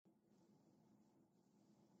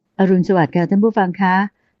อรุณสวัสดิ์ค่ะท่านผู้ฟังคะ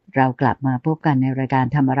เรากลับมาพบกันในรายการ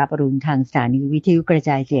ธรรมรับอรุณทางสถานีวิทยุกระ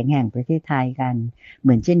จายเสียงแห่งประเทศไทยกันเห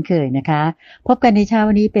มือนเช่นเคยนะคะพบกันในเช้า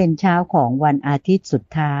วันนี้เป็นเช้าของวันอาทิตย์สุด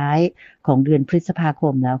ท้ายของเดือนพฤษภาค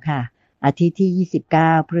มแล้วค่ะอาทิตย์ที่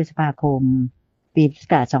29พฤษภาคมปีพุทธศั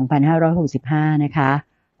กราช2565นะคะ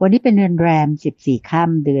วันนี้เป็นเดือนแรม14ค่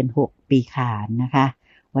ำเดือน6ปีขานนะคะ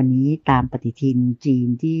วันนี้ตามปฏิทินจีน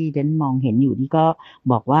ที่ฉันมองเห็นอยู่นี่ก็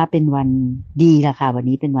บอกว่าเป็นวันดีละค่ะวัน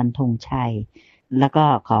นี้เป็นวันธงชัยแล้วก็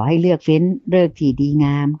ขอให้เลือกเฟ้นฤกษ์ที่ดีง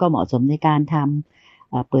ามก็เหมาะสมในการท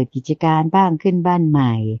ำเปิดกิจการบ้างขึ้นบ้านให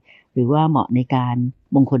ม่หรือว่าเหมาะในการ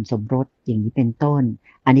มงคลสมรสอย่างนี้เป็นต้น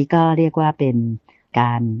อันนี้ก็เรียกว่าเป็นก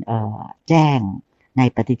ารแจ้งใน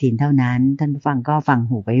ปฏิทินเท่านั้นท่านผู้ฟังก็ฟัง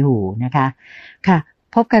หูไว้หูนะคะค่ะ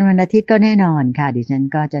พบกันวันอาทิตย์ก็แน่นอนค่ะดิฉัน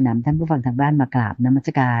ก็จะนำท่านผู้ฟังทางบ้านมากราบนมัส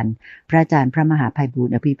การพระอาจารย์พระมหาไพบูล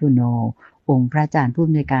ย์อภิปุโนองค์พระอาจารย์ผู้อ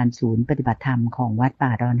ำนวยการศูนย์ปฏิบัติธรรมของวัดป่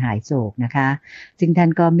าดอนหายโศกนะคะซึ่งท่าน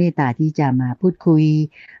ก็เมตตาที่จะมาพูดคุย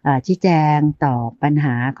ชี้แจงตอบปัญห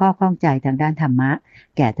าข้อข้องใจทางด้านธรรมะ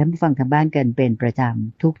แก่ท่านผู้ฟังทางบ้านกันเป็นประจ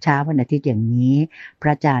ำทุกเช้าวันอาทิตย์อย่างนี้พร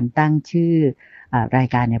ะอาจารย์ตั้งชื่อราย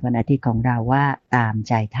การในวันอาทิตย์ของเราว่าตามใ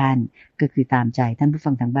จท่านก็คือตามใจท่านผู้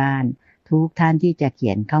ฟังทางบ้านทุกท่านที่จะเขี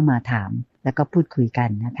ยนเข้ามาถามแล้วก็พูดคุยกัน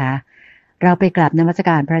นะคะเราไปกราบนมัสก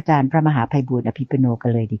ารพระอาจารย์พระมหาไพบูลย์อภิปุโนกั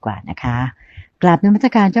นเลยดีกว่านะคะกราบนมัส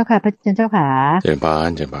การเจ้าค่ะพระอาจารย์เจ้าค่ะเจริญพร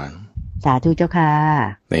เจริญพรสาธุเจ้าค่ะ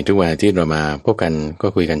ในทุกวันที่เรามาพบกันก็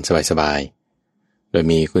คุยกันสบายๆโดย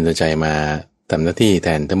มีคุณใจมาทำหน้าที่แท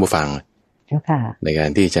นท่านผู้ฟังเจ้าค่ะในการ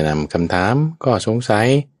ที่จะนำคำถามก็สงสัย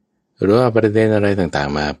หรือว่าประเด็นอะไรต่าง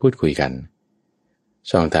ๆมาพูดคุยกัน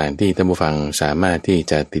ช่องทางที่ท่านผู้ฟังสามารถที่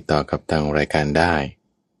จะติดต่อกับทางรายการได้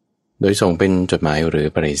โดยส่งเป็นจดหมายหรือ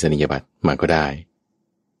ไปรษณียบัตรมาก็ได้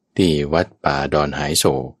ที่วัดป่าดอนหายโศ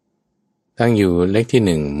กตั้งอยู่เลขที่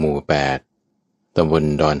1หมู่8ตำบล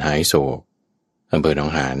ดอนหายโศกอำเภอหนอ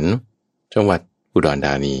งหานจังหวัดอุดรธ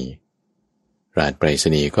านีรหัสไปรษ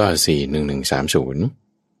ณีย์ก็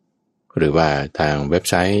41130หรือว่าทางเว็บ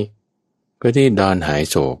ไซต์ก็ที่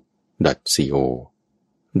donhaisok.co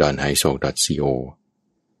donhaisok.co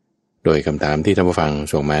โดยคำถามที่ท่านผู้ฟัง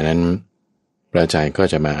ส่งมานั้นพระอาจารย์ก็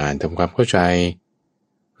จะมาอ่านทำความเข้าใจ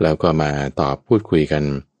แล้วก็มาตอบพูดคุยกัน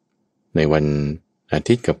ในวันอา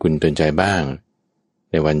ทิตย์กับคุณเตือนใจบ้าง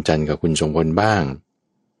ในวันจันทร์กับคุณทรงพลบ้าง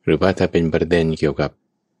หรือว่าถ้าเป็นประเด็นเกี่ยวกับ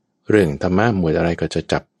เรื่องธรรมะหมวดอะไรก็จะ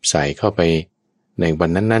จับใส่เข้าไปในวัน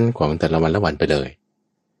นั้นๆของแต่ละวันละวันไปเลย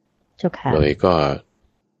โดยก็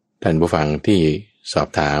ท่านผู้ฟังที่สอบ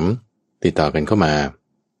ถามติดต่อกันเข้ามา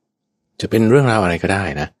จะเป็นเรื่องราวอะไรก็ได้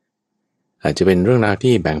นะอาจจะเป็นเรื่องราว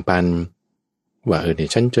ที่แบ่งปันว่าเนี่ย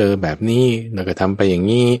ฉันเจอแบบนี้แล้วก็ทำไปอย่าง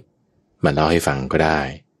นี้มาเล่าให้ฟังก็ได้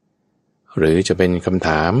หรือจะเป็นคำถ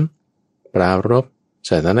ามปรารภ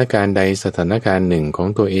สถานการณ์ใดสถานการณ์หนึ่งของ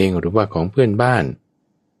ตัวเองหรือว่าของเพื่อนบ้าน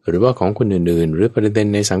หรือว่าของคนอื่นๆหรือประเด็น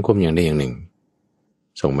ในสังคมอย่างใดอย่างหนึ่ง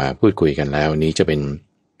ส่งมาพูดคุยกันแล้วนี้จะเป็น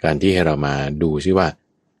การที่ให้เรามาดูซิว่า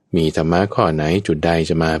มีธรรมะข้อไหนจุดใด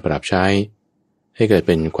จะมาปรับใช้ให้เกิดเ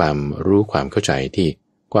ป็นความรู้ความเข้าใจที่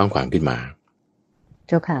กว้างขวางขึ้นมา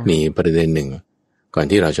มีประเด็นหนึ่งก่อน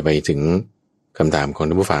ที่เราจะไปถึงคำถามของ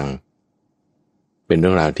ท่านผู้ฟังเป็นเรื่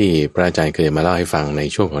องราวที่พระอาจารย์เคยมาเล่าให้ฟังใน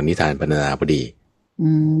ช่วงของนิทานปรรณนาพอดี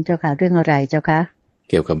เจ้าค่ะเรื่องอะไรเจ้าค่ะ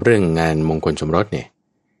เกี่ยวกับเรื่องงานมงคลสมรสเนี่ย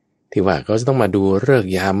ที่ว่าเขาจะต้องมาดูฤก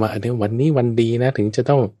ษ์ยามว่าวันนี้วันดีนะถึงจะ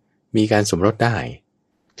ต้องมีการสมรสได้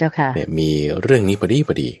เจ้าค่ะเนี่ยมีเรื่องนี้พอ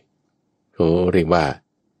ดีเขาเรียกว่า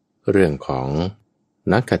เรื่องของ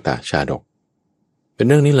นักขตชาดกเป็น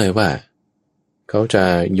เรื่องนี้เลยว่าเขาจะ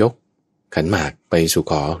ยกขันหมากไปสู่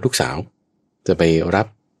ขอลูกสาวจะไปรับ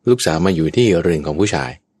ลูกสาวมาอยู่ที่เรือนของผู้ชา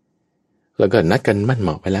ยแล้วก็นัดกันมั่นเหม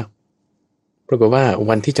าะไปแล้วปรากฏว่า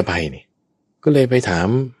วันที่จะไปเนี่ยก็เลยไปถาม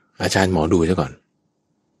อาจารย์หมอดูซะก่อน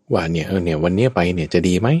ว่าเนี่ยวันนี้ไปเนี่ยจะ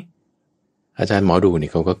ดีไหมอาจารย์หมอดูเนี่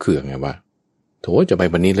ยเขาก็เคืองไงว่าโถจะไป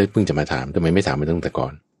วันนี้เลยเพิ่งจะมาถามทำไมไม่ถามมาตั้งแต่ก่อ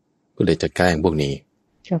นก็เลยจัดการพวกนี้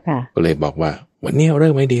ก็เลยบอกว่าวันนี้เ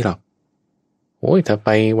ริ่มไม่ดีหรอกโอ้ยถ้าไป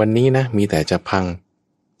วันนี้นะมีแต่จะพัง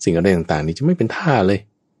สิ่งอะไรต่างๆนี่จะไม่เป็นท่าเลย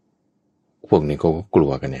พวกนี้เขาก็กลั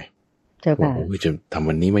วกันไงว่าโอ้ยจะทำ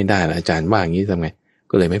วันนี้ไม่ได้แล้วอาจารย์ว่าอย่างนี้ทำไง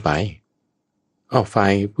ก็เลยไม่ไปฝ่า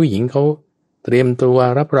ยผู้หญิงเขาเตรียมตัว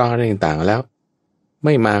รับรองอะไรต่างๆแล้วไ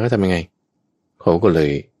ม่มาก็ทำยังไงเขาก็เล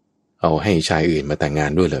ยเอาให้ชายอื่นมาแต่งงา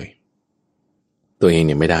นด้วยเลยตัวเองเ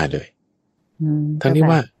นี่ยไม่ได้เลยทั้งนี้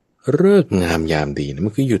ว่าฤกษ์งามยามดีนะมั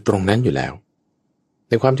นคืออยู่ตรงนั้นอยู่แล้ว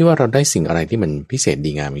ในความที่ว่าเราได้สิ่งอะไรที่มันพิเศษ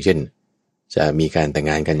ดีงามอย่างเช่นจะมีการแต่ง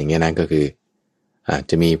งานกันอย่างเงี้ยนะก็คืออาจ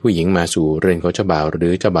จะมีผู้หญิงมาสู่เรือนของเจ้าบ่าวหรื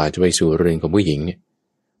อเจ้าบ่าวจะไปสู่เรือนของผู้หญิงเนี่ย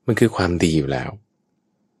มันคือความดีอยู่แล้ว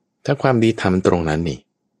ถ้าความดีทำตรงนั้นนี่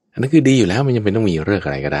อันนั้นคือดีอยู่แล้วมันยังเป็นต้องมีฤกษ์อ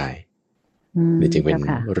ะไรก็ได้นี่จึงเป็น เจ้า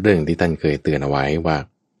ค่ะ เรื่องที่ท่านเคยเตือนเอาไว้ว่า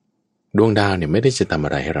ดวงดาวเนี่ยไม่ได้จะทำอ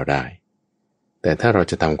ะไรให้เราได้ แต่ถ้าเรา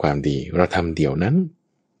จะทำความดีเราทำเดี๋ยวนั้น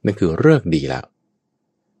นั่นคือฤกษ์ดีแล้ว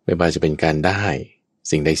ไม่ว่าจะเป็นการได้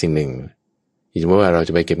สิ่งใดสิ่งหนึ่งสมมติว่าเราจ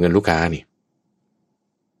ะไปเก็บเงินลูกค้านี่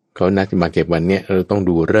เขานัดมาเก็บวันเนี้ยเราต้อง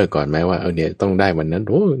ดูฤกษ์ก่อนไหมว่าเนี่ยต้องได้วันนั้น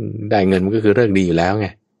โอ้ได้เงินมันก็คือฤกษ์ดีอยู่แล้วไง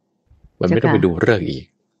มันไม่ต้องไปดูฤกษ์อีก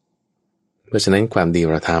เพราะฉะนั้นความดี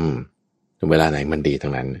เราทำเวลาไหนมันดีทั้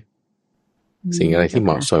งนั้นสิ่งอะไรที่เห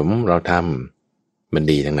มาะสมเราทำมัน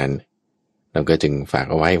ดีทั้งนั้นเราก็จึงฝาก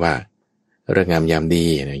เอาไว้ว่าฤกษ์งามยามดี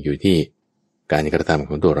อยู่ที่การกระทำข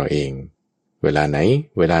องตัวเราเองเวลาไหน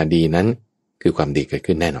เวลาดีนั้นคือความดีเกิด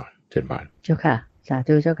ขึ้นแน่นอนเชิญบานเจ้าค่ะสา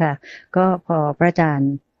ธุเจ้าค่ะก็พอพระอาจาร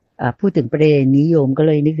ย์พูดถึงประเด็นนี้โยมก็เ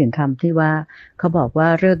ลยนึกถึงคำที่ว่าเขาบอกว่า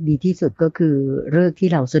ฤกษ์ดีที่สุดก็คือฤกษ์ที่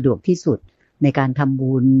เราสะดวกที่สุดในการทำ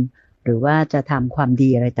บุญหรือว่าจะทำความดี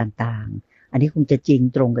อะไรต่างๆอันนี้คงจะจริง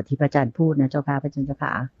ตรงกับที่พระอาจารย์พูดนะเจ้าค่ะพระอาจารย์เจ้าค่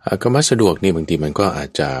ะคำว่าสะดวกนี่บางทีมันก็อาจ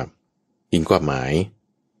จะอิงความหมาย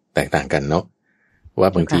แตกต่างกันเนาะว่า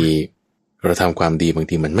บางทีเราทำความดีบาง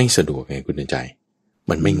ทีมันไม่สะดวกไงคุณใจ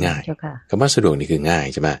มันไม่ง่ายคำว่าสะดวกนี่คือง่าย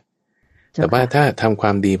ใช่ไหมแต่ว่าถ้าทำคว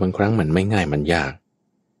ามดีบางครั้งมันไม่ง่ายมันยาก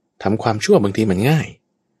ทำความชั่วบางทีมันง่าย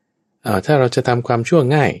ถ้าเราจะทำความชั่ว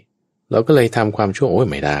ง่ายเราก็เลยทำความชั่วโอ้ย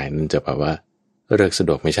ไม่ได้นั่นจะแบบว่าเลิกสะด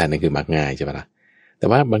วกไม่ใช่นั่นคือมักง่ายใช่ไหมล่ะแต่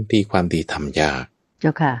ว่าบางทีความดีทำยากเจ้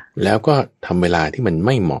าค่ะแล้วก็ทำเวลาที่มันไ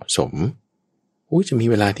ม่เหมาะสมจะมี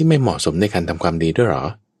เวลาที่ไม่เหมาะสมในการทำความดีด้วยหรอ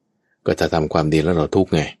ก็จะทำความดีแล้วเราทุก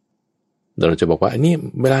ข์ไงเราจะบอกว่าอันนี้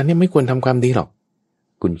เวลานี้ไม่ควรทำความดีหรอก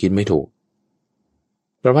คุณคิดไม่ถูก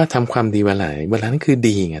เพราะว่าทำความดีเวลานั้นคือ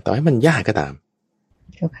ดีไงต่อให้มันยากก็ตาม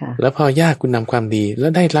แล้วพอยากคุณทำความดีแล้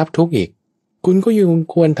วได้รับทุกข์อีกคุณก็ยัง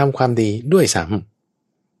ควรทำความดีด้วยซ้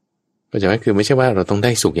ำก็จะว่าคือไม่ใช่ว่าเราต้องไ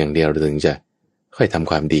ด้สุขอย่างเดียวเราถึงจะค่อยทำ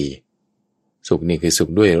ความดีสุขนี่คือสุข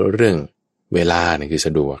ด้วยเรื่องเวลานี่คือส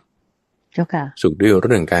ะดวกสุขด้วยเ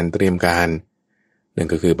รื่องการเตรียมการนั่น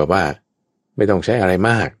ก็คือแบบว่าไม่ต้องใช้อะไร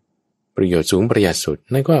มากประโยชน์สูงประหยัดสุด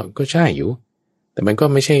นั่นก็ใช่อยู่แต่มันก็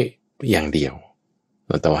ไม่ใช่อย่างเดียว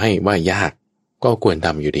ต่อให้ว่ายากก็ควรท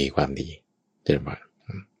ำอยู่ดีความดีเจ้าค่ะ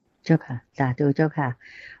เจ้าค่ะสาธุเจ้าค่ะ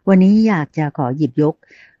วันนี้อยากจะขอหยิบยก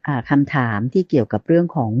คำถามที่เกี่ยวกับเรื่อง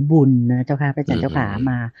ของบุญนะเจ้าค่ะพระอาจารย์เจ้าค่ะ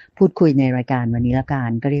มาพูดคุยในรายการวันนี้ละกัน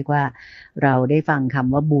ก็เรียกว่าเราได้ฟังค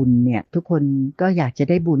ำว่าบุญเนี่ยทุกคนก็อยากจะ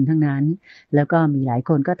ได้บุญทั้งนั้นแล้วก็มีหลาย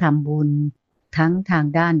คนก็ทำบุญทั้งทาง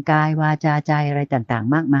ด้านกายวาจาใจอะไรต่าง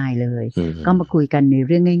ๆมากมายเลยก็มาคุยกันในเ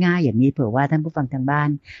รื่องง่ายๆอย่างนี้เผื่อว่าท่านผู้ฟังทางบ้าน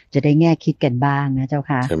จะได้แง่คิดกันบ้างนะเจ้า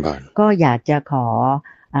ค่ะก็อยากจะขอ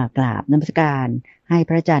กราบนมัสการให้พ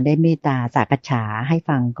ระอาจารย์ได้เมตตาสักษาให้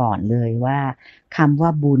ฟังก่อนเลยว่าคำว่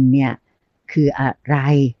าบุญเนี่ยคืออะไร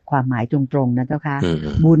ความหมายตรงๆนะเจ้าค่ะ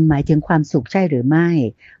บุญหมายถึงความสุขใช่หรือไม่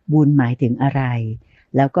บุญหมายถึงอะไร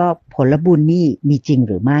แล้วก็ผลบุญนี่มีจริง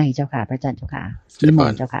หรือไม่เจ้าค่ะพระอาจารย์เจ้าค่ะนิม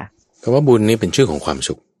นต์เจ้าค่ะคำว่าบุญนี่เป็นชื่อของความ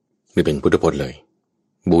สุขนี่เป็นพุทธพจน์เลย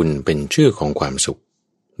บุญเป็นชื่อของความสุข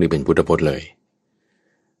นี่เป็นพุทธพจน์เลย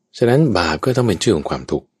ฉะนั้นบาปก็ต้องเป็นชื่อของความ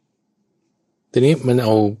ทุกข์ทีนี้มันเอ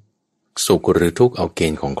าสุขหรือทุกข์เอาเก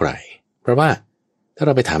ณฑ์ของใครเพราะว่าถ้าเร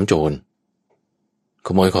าไปถามโจรข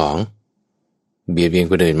โมยของเบียดเบียน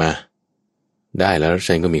คนอื่นมาได้แล้ว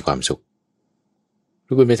ฉันก็มีความสุข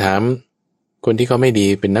ถ้าคุณไปถามคนที่เขาไม่ดี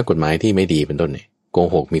เป็นนักกฎหมายที่ไม่ดีเป็นต้นเนี่ยโก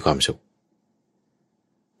หกมีความสุข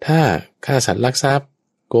ถ้าฆ่าสัตว์ลักทรัพย์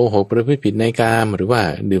โกหกประพฤติผิดในกามหรือว่า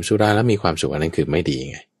ดื่มสุราแล้วมีความสุขอันนั้นคือไม่ดี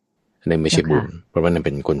ไงอันนั้นไม่ใช่บุญเพราะว่านั่นเ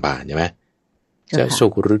ป็นคนบาปใช่ไหมจะสุ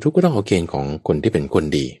ขหรือทุกข์ก็ต้องเอาเกณฑ์ของคนที่เป็นคน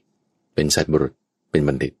ดีเป็นสัตบุรุษเป็น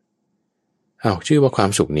บัณฑิตชื่อว่าความ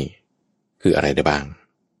สุขนี่คืออะไรได้บ้าง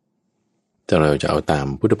ถ้าเราจะเอาตาม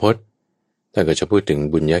พุทธพจน์ท่านก็จะพูดถึง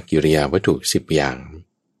บุญญกิริยาวัตถุ10อย่าง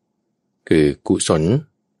คือกุศล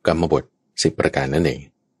กรรมบท10ประการนั่นเอง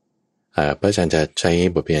พระอาจารย์จะใช้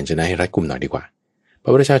บทเรียนจะให้รัดกุมหน่อยดีกว่าพร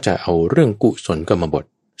ะพุทธเจ้าจะเอาเรื่องกุศลกรรมบท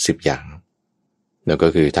10อย่างแล้วก็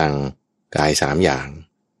คือทางกาย3อย่าง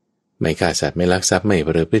ไม่ฆ่าสัตว์ไม่ลักทรัพย์ไม่ป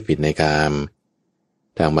ระพฤติผิดในกาม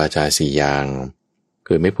ทางวาจา4อย่าง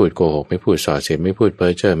คือไม่พูดโกหกไม่พูดส่อเสียดไม่พูดเพ้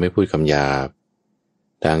อเจ้อไม่พูดคำหยาบ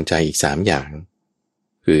ทางใจอีก3อย่าง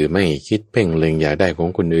คือไม่คิดเพ่งเล็งอยากได้ของ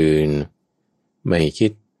คนอื่นไม่คิ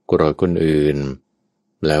ดโกรธคนอื่น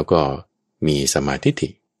แล้วก็มีสมาธิิ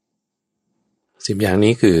10อย่าง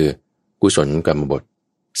นี้คือกุศลกรรมบท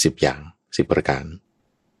10อย่าง10ประการ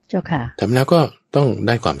เจ้าค่ะทำแล้วก็ต้องไ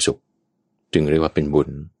ด้ความสุขจึงเรียกว่าเป็นบุญ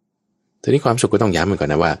ทีนี้ความสุขก็ต้องย้ำเหมือนกัน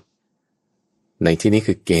นะว่าในที่นี้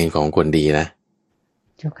คือเกณฑ์ของคนดีนะ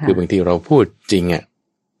คือบางทีเราพูดจริง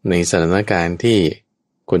ในสถานการณ์ที่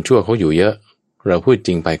คนชั่วเขาอยู่เยอะเราพูดจ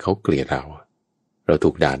ริงไปเขาเกลียดเราถู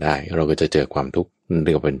กด่าได้เราก็จะเจอความทุกข์ เ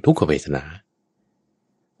รียกว่าเป็นทุกขเวทนา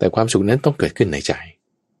แต่ความสุขนั้นต้องเกิดขึ้นในใจ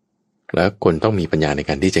แล้วคนต้องมีปัญญาใน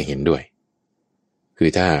การที่จะเห็นด้วยคือ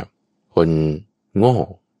ถ้าคนโง่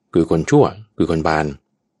คือคนชั่วคือคนบาล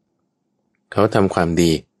เขาทำความ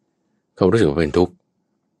ดีเขารู้สึกว่าเป็นทุกข์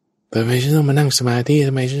ทำไมฉันต้องมานั่งสมาธิท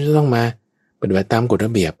ำไมฉันจะต้องมาปฏิบัติตามกฎร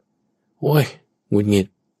ะเบียบโอ้ยหงุดหงิด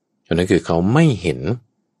ฉะนั้นคือเขาไม่เห็น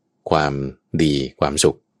ความดีความ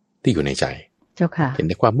สุขที่อยู่ในใจเจ้าค่ะเห็นแ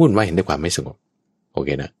ต่ความวุ่นวายเห็นแต่ความไม่สงบโอเค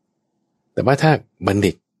นะแต่ว่าถ้าบัณ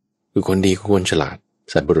ฑิตคือคนดีคือคนฉลาด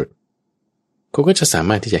สัตบุรุษเขาก็จะสา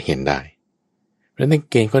มารถที่จะเห็นได้เพราะฉะนั้น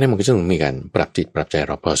เกณฑ์ข้อนี้มันก็จะต้องมีการปรับจิตปรับใจเ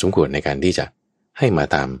ราพอสมควรในการที่จะให้มา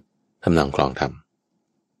ตามทำนองคลองธรรม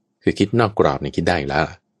คือคิดนอกกรอบเนี่ยคิดได้อยู่แล้ว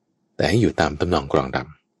แต่ให้อยู่ตามทำนองคลองธรรม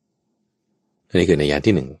อันนี้คือนัยยะ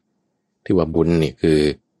ที่หนึ่งที่ว่าบุญนี่คือ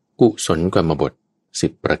กุศลกรรมบท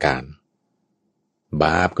10ประการบ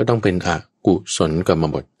าปก็ต้องเป็นอกุศลกรรม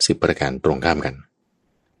บท10ประการตรงข้ามกัน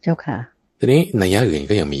เจ้าค่ะทีนี้นัยยะอื่น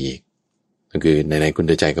ก็ยังมีอีกก็คือในคุณ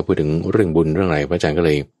ใจก็พูดถึงเรื่องบุญเรื่องอะไรพระอาจารย์ก็เ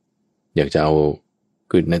ลยอยากจะเอา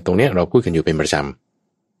คือในตรงเนี้ยเราพูดกันอยู่เป็นประจ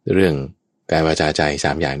ำเรื่องกายวาจาใจ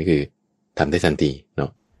3อย่างนี่คือทำได้ทันทีเนาะ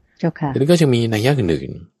เจ้าค่ะทีนี้ก็จะมีนัยยะอื่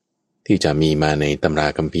นๆที่จะมีมาในตำรา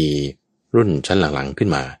คัมภีร์รุ่นชั้นหลังๆขึ้น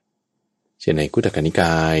มาเช่นในคุตตกนิก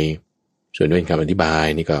ายส่วนด้วยคำอธิบาย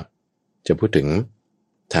นี่ก็จะพูดถึง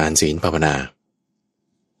ทานศีลภาวนา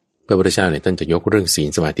พระพุทธเจ้าเนี่ยท่านจะยกเรื่องศีล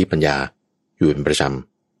สมาธิปัญญาอยู่เป็นประจ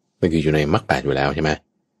ำมันคืออยู่ในมรรค8อยู่แล้วใช่ไหม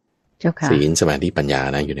เจ้าค่ะศีลสมาธิปัญญา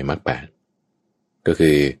นะอยู่ในมรรค8ก็คื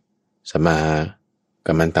อสัมมา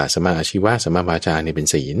กัมมันตะสัมมาอาชีวะสัมมาวาจาเนี่ยเป็น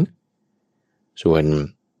ศีลส่วน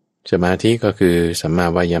สมาธิก็คือสัมมา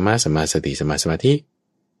วายามะสัมมาสติสัมมาสมาธิ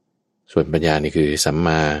ส่วนปัญญานี่คือสัมม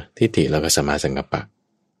าทิฏฐิแล้วก็สัมมาสังกัปปะ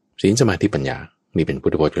ศีลสมาธิปัญญานี่เป็นพุ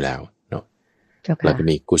ทธพจน์อยู่แล้วเนาะแล้วก็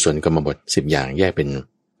มีกุศลกรรมบท10อย่างแยกเป็น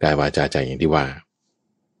กายวาจาใจอย่างที่ว่า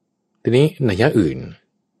ทีนี้นัยยะอื่น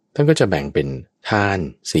ท่านก็จะแบ่งเป็นทาน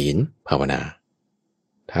ศีลภาวนา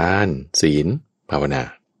ทานศีลภาวนา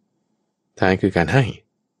ทานคือการให้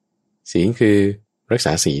ศีลคือรักษ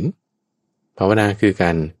าศีลภาวนาคือก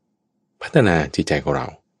ารพัฒนาจิตใจของเรา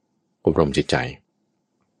อบรมจิตใจ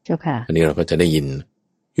เจ้าค่ะอันนี้เราก็จะได้ยิน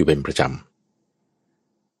อยู่เป็นประจ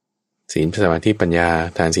ำศีลสมาธิปัญญา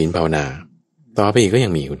ทานศีลภาวนาต่อไปอีกก็ยั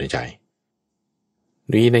งมีอยู่ในใจ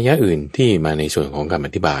มีนัยยะอื่นที่มาในส่วนของการอ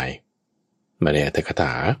ธิบายมาในอรรถกถ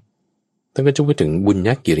าท่านก็จะพูดถึงบุญญ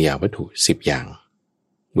กิริยาวัตถุ10อย่าง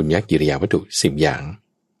บุญญกิริยาวัตถุ10อย่าง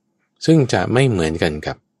ซึ่งจะไม่เหมือนกัน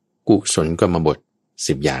กับกุศลกรรมบท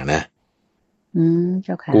10อย่างนะเ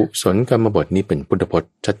จ้าค่ะกุศลกรรมบทนี้เป็นพุทธพจ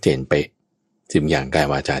น์ชัดเจนไป10อย่างกาย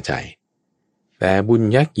วาจาใจแต่บุญ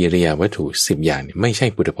ญกิริยาวัตถุ10อย่างไม่ใช่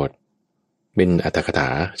พุทธพจน์เป็นอรรถกถา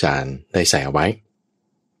จารย์ได้ใส่เอาไว้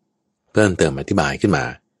เพิ่มเติมอธิบายขึ้นมา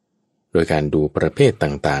โดยการดูประเภท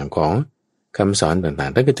ต่างๆของคำสอนต่า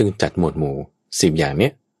งๆท่านก็จึงจัดหมวดหมู่10อย่างนี้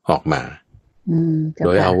ออกมาโด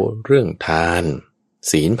ยเอาเรื่องทาน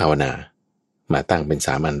ศีลภาวนามาตั้งเป็น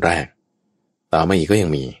3อันแรกต่อมาอีกก็ยัง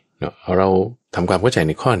มีเนาะเราทำความเข้าใจใ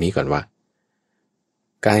นข้อนี้ก่อนว่า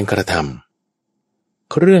การกระท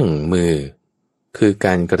ำเครื่องมือคือก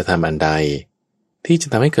ารกระทำอันใดที่จะ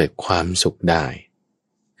ทำให้เกิดความสุขได้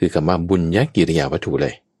คือคำว่าบุญญกิริยาวัตถุเล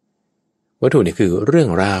ยวัตถุนี่คือเรื่อง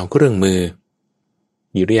ราวเครื่องมือ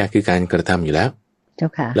กิริยาคือการกระทำอยู่แล้วเจ้า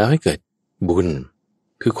ค่ะแล้วให้เกิดบุญ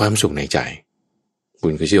คือความสุขในใจบุ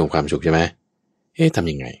ญคือชื่อของความสุขใช่ไหมท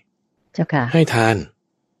ำยังไงเจ้าค่ะให้ทาน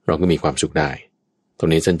เราก็มีความสุขได้ตรง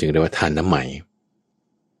นี้จึงเรียกว่าทานน้ำใหม่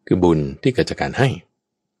คือบุญที่เกิดจากการให้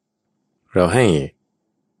เราให้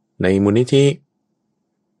ในมูลนิธิ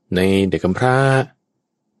ในเด็กกำพร้า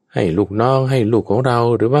ให้ลูกน้องให้ลูกของเรา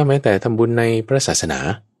หรือว่าแม้แต่ทำบุญในพระศาสนา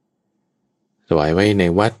ถวายไว้ใน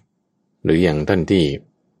วัดหรืออย่างท่านที่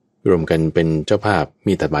รวมกันเป็นเจ้าภาพ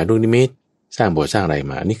มีตัดหมายลูกนิมิตสร้างโบสถ์สร้างอะไร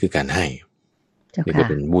มานี่คือการให้นี่ก็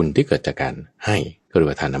เป็นบุญที่เกิดจากการให้ก็เรียก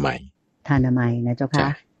ว่าทานน้ำใหม่ทานน้ำใหม่นะเจ้าค่ะ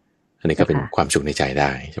อันนี้ก็เป็นความสุขในใจไ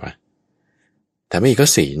ด้ใช่ไหมแต่ไม่อีกก็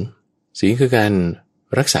ศีลคือการ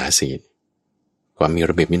รักษาศีลความมี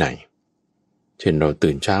ระเบียบวินัยเช่นเรา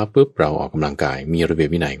ตื่นเช้าปุ๊บเราออกกำลังกายมีระเบียบ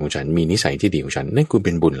วินัยของฉันมีนิสัยที่ดีของฉันนั่นคือเ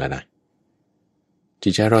ป็นบุญแล้วนะจิ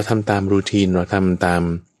ตใจเราทำตามรูทีนเราทำตาม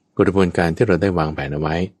กระบวนการที่เราได้วางแผนเอาไ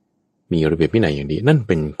ว้มีระเบียบวินัยอย่างดีนั่นเ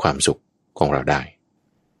ป็นความสุขของเราได้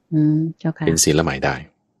เจ้าค่ะเป็นศีลละหมายได้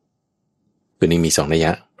คือนี้มี2นัยย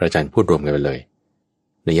ะพระอาจารย์พูดรวมกันไปเลย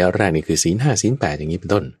นัยยะแรกนี่คือศีล5ศีล8อย่างนี้เป็น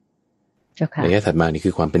ต้นนัยยะถัดมานี่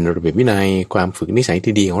คือความเป็นระเบียบวินัยความฝึกนิสัย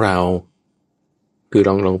ที่ดีของเราคือ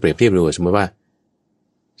ลองเปรียบเทียบดูสมมติว่า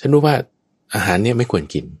ฉันรู้ว่าอาหารเนี่ยไม่ควร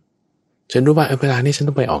กินฉันรู้ว่าเวลานี้ฉัน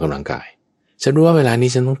ต้องไปออกกำลังกายฉันรู้ว่าเวลานี้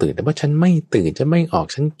ฉันต้องตื่นแต่ว่าฉันไม่ตื่นฉันไม่ออก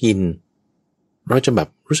ฉันกิน เราจะแบบ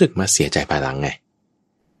รู้สึกมาเสียใจภายหลังไง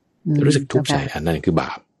รู้สึกทุกข์ใจอันนั้นคือบ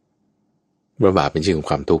าปว่าบาปเป็นชื่อของ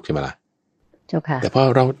ความทุกข์ใช่ไหมล่ะเจ้าค่ะแต่พอ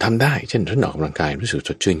เราทำได้เช่นฉันออกกำลังกายรู้สึกส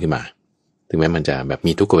ดชื่นขึ้นมาถึงแม้มันจะแบบ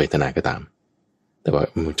มีทุกขเวทนาก็ตามแต่ว่า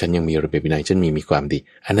ฉันยังมีระเบียบวินัยฉันมีความดี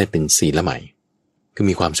อันนั้นเป็นศีลใหม่คือ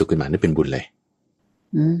มีความสุขขึ้นมานั่นเป็นบุญเลย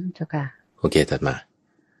เจ้าค่ะโอเคถัดมา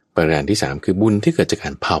ประการที่3คือบุญที่เกิดจากกา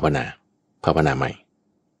รภาวนาใหม่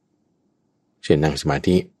เช่นนั่งสมา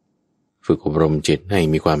ธิฝึกอบรมจิตให้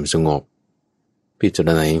มีความสงบพิจาร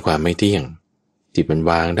ณาเห็นความไม่เที่ยงจิตมัน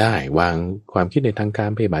วางได้วางความคิดในทางการ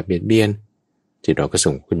พยาบาทเบียดเบียนจิตเราก็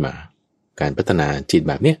ส่งขึ้นมาการพัฒนาจิต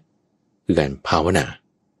แบบเนี้ยคือการภาวนา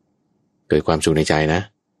เกิดความสุขในใจนะ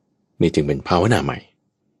นี่จึงเป็นภาวนาใหม่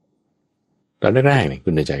ตอนแรกๆเนี่ยคุ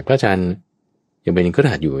ณในใจพระอาจารย์ยังเป็นคฤ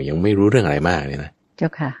หัสถ์อยู่ยังไม่รู้เรื่องอะไรมากเลยนะเจ้า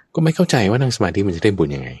ค่ะก็ไม่เข้าใจว่านั่งสมาธิมันจะได้บุญ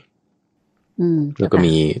ยังไงแล้วก็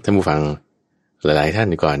มีท่านผู้ฟังหลายๆท่าน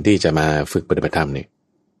ก่อนที่จะมาฝึกปฏิบัติธรรมเนี่ย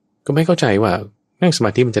ก็ไม่เข้าใจว่านั่งสมา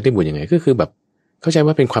ธิมันจะได้บุญยังไงก็คือแบบเข้าใจ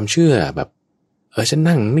ว่าเป็นความเชื่อแบบฉัน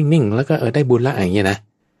นั่งนิ่งๆแล้วก็ได้บุญละอย่างเงี้ยนะ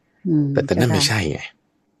แต่นั่นไม่ใช่ไง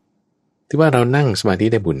ที่ว่าเรานั่งสมาธิ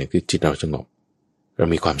ได้บุญเนี่ยคือจิตเราสงบเรา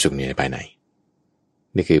มีความสุขในภายใน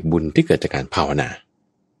นี่คือบุญที่เกิดจากการภาวนา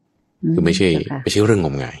คือไม่ใช่เรื่องง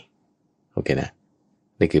มงายโอเคนะ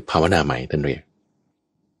นี่คือภาวนาใหม่ท่านเรียก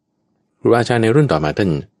ครูอาจารย์ในรุ่นต่อมาท่าน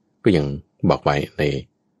ก็ยังบอกไว้ใน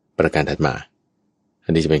ประการถัดมาอั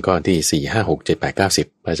นนี้จะเป็นข้อที่4 5 6 7 8 9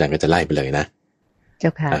 10อาจารย์ก็จะไล่ไปเลยนะเจ้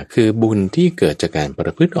าค่ะคือบุญที่เกิดจากการปร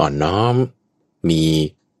ะพฤติอ่อนน้อมมี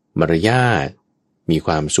มารยาทมีค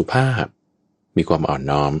วามสุภาพมีความอ่อน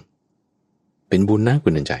น้อมเป็นบุญนะคุ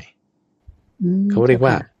ณใจเขาเรียก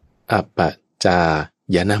ว่าอัปปจา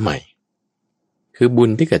ยนะใหม่คือบุญ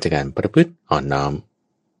ที่เกิดจากการประพฤติอ่อนน้อม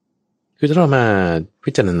คือถ้าเรามา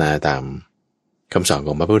พิจารณาตามคำสอนข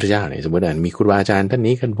องพระพุทธเจ้าเนี่ยสมมติว่ามีครูบาอาจารย์ท่าน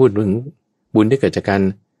นี้ท่านพูดถึงบุญที่เกิดจากการ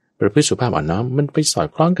ประพฤติสุภาพอ่อนน้อมมันไปสอด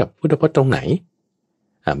คล้องกับพุทธพจน์ตรงไหน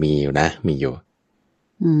มีอยู่นะมีอยู่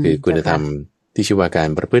คือคุณธรรมที่ชื่อว่าการ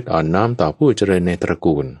ประพฤติอ่อนน้อมต่อผู้เจริญในตระ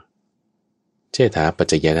กูลเชษฐาปัจ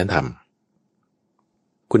จยนธรรม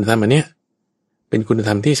คุณธรรมอันเนี้ยเป็นคุณธ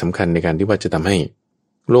รรมที่สำคัญในการที่ว่าจะทำให้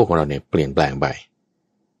โลกของเราเนี่ยเปลี่ยนแปลงไป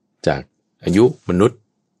จากอายุมนุษย์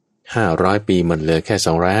500 ปีมันเหลือแค่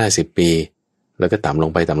250 ปีแล้วก็ต่ำลง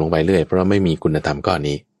ไปเรื่อยเพราะไม่มีคุณธรรมข้อ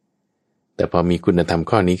นี้แต่พอมีคุณธรรม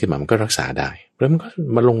ข้อนี้ขึ้นมามันก็รักษาได้แล้วมันก็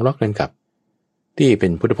มาลงล็อกกันกับที่เป็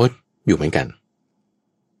นพุทธพจน์อยู่เหมือนกัน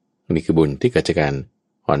นี่คือบุญที่เกิดจากการ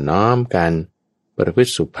อ่อนน้อมการประพฤ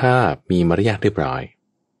ติสุภาพมีมารยาทเรียบร้อย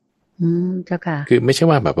เจ้าค่ะคือไม่ใช่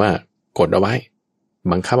ว่าแบบว่ากดเอาไว้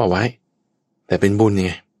บังคับเอาไว้แต่เป็นบุญไ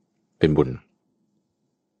งเป็นบุญ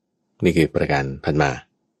นี่คือประการถัดมา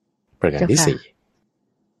ประการที่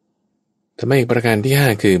4ทำไมประการที่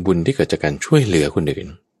5คือบุญที่เกิดจากการช่วยเหลือคนอื่น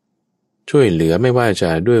ช่วยเหลือไม่ว่าจะ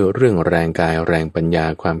ด้วยเรื่องแรงกายแรงปัญญา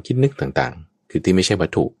ความคิดนึกต่างๆคือที่ไม่ใช่วัต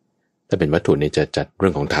ถุถ้าเป็นวัตถุเนี่ยจะจัดเรื่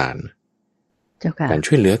องของทานการ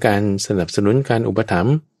ช่วยเหลือการสนับสนุนการอุปถัม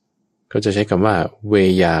ภ์เขาจะใช้คำว่าเว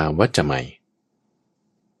ยาวัจจะไม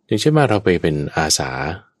อย่างเช่นว่าเราไปเป็นอาสา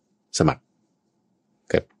สมัคร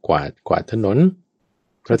เก็บกวาดถนน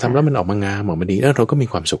เราทำแล้วมันออกมางามออกมาดีแล้วเราก็มี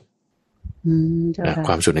ความสุขค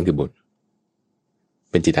วามสุขนั้นคือบุญ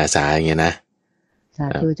เป็นจิตอาสาอย่างเงี้ยนะสา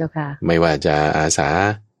ธุเจ้าค่ะไม่ว่าจะอาสา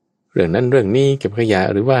เรื่องนั้นเรื่องนี้เก็บขยะ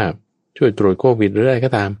หรือว่าช่วยตรวจโควิดหรืออะไรก็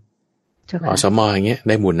ตามอสมอย่างเงี้ยไ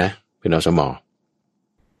ด้บุญนะเป็นอสม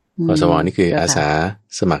นี่คืออาสา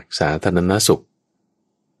สมัครสาธารณสุข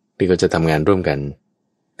ที่ก็จะทำงานร่วมกัน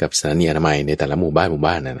กับสถานีอนามัยในแต่ละหมู่บ้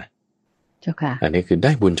านนะเจ้าค่ะอันนี้คือไ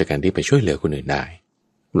ด้บุญจากการที่ไปช่วยเหลือคนอื่นได้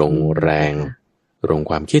ลงแรงลง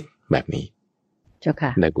ความคิดแบบนี้เจ้าค่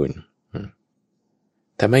ะได้บุญ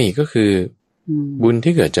แต่ไม่อีกก็คือบุญ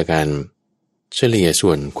ที่เกิดจากการเฉลี่ยส่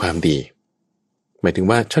วนความดีหมายถึง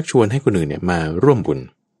ว่าชักชวนให้คนอื่นเนี่ยมาร่วมบุญ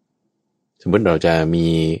สมมติเราจะมี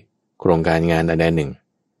โครงการงานใดหนึ่ง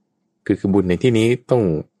คือบุญในที่นี้ต้อง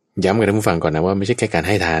ย้ำกับท่านผู้ฟังก่อนนะว่าไม่ใช่แค่การใ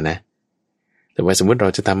ห้ทานนะแต่ว่าสมมติเรา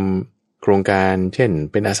จะทำโครงการเช่น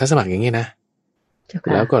เป็นอาสาสมัครอย่างนี้นะ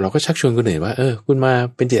แล้วก็เราก็ชักชวนคนอื่นว่าคุณมา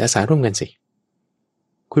เป็นจิตอาสาร่วมกันสิ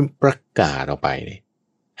คุณประกาศออกไปนี่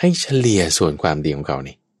ให้เฉลี่ยส่วนความดีของเขา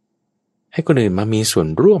นี่ให้คนอื่นมามีส่วน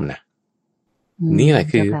ร่วมนะนี่แหละ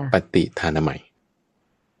คือปฏิทานามัย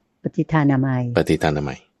ปฏิทานา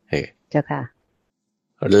มัยเจ้าค่ะ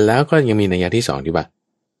แล้วก็ยังมีนัยยะที่2ที่ว่า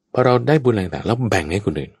พอเราได้บุญต่างๆแล้วแบ่งให้ค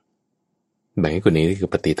นอื่นนี่คือ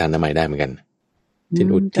ปฏิทานามัยได้เหมือนกันเช่น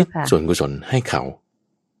อุทิศส่วนกุศลให้เขา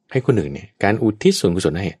ให้คนอื่นเนี่ยการอุทิศส่วนกุศ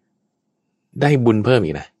ลให้ได้บุญเพิ่ม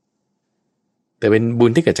อีกนะแต่เป็นบุญ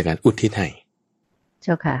ที่เกิดจากการอุทิศให้เ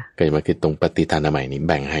จ้าค่ะก็จะมาคือตรงปฏิทานามัยนี้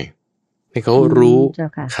แบ่งให้เขารู้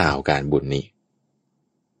ข่าวการบุญนี้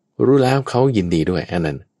รู้แล้วเขายินดีด้วยอัน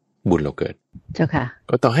นั้นบุญเราเกิดเจ้าค่ะ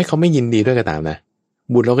ก็ต่อให้เขาไม่ยินดีด้วยก็ตามนะ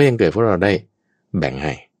บุญเราก็ยังเกิดเพราะเราได้แบ่งใ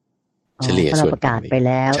ห้เฉลี่ยส่วนประกาศไปแ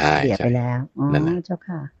ล้วเฉลี่ยไปแล้วนั่นนะเจ้า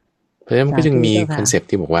ค่ะเพราะฉะนั้นมันก็จึงมีคอนเซปต์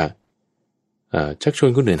ที่บอกว่าชักชวน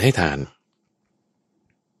คนอื่นให้ทาน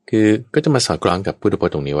คือก็จะมาสอดคล้องกับพุทธพจ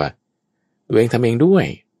น์ตรงนี้ว่าตัวเองทำเองด้วย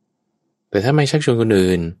แต่ถ้าไม่ชักชวนคน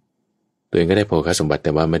อื่นตัวเองก็ได้โภคสมบัติแ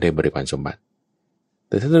ต่ว่าไม่ได้บริวารสมบัติแ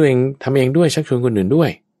ต่ถ้าตัวเองทำเองด้วยชักชวนคนอื่นด้วย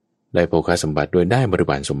ได้โภคสมบัติด้วยได้บริ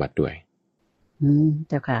วารสมบัติด้วย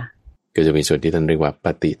เจ้าค่ะก็จะมีส่วนที่ท่านเรียกว่าป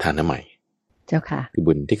ฏิทานใหม่เจ้าค่ะคือ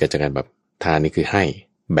บุญที่เกิดจากการแบบทานนี่คือให้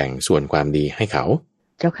แบ่งส่วนความดีให้เขา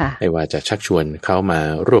เจ้าค่ะไม่ว่าจะชักชวนเขามา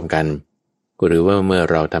ร่วมกันหรือว่าเมื่อ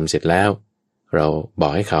เราทำเสร็จแล้วเราบอ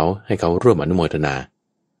กให้เขาร่วมอนุโมทนา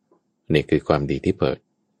นี่คือความดีที่เ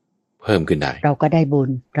พิ่มขึ้นได้เราก็ได้บุญ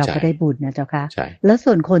นะเจ้าค่ะใช่แล้ว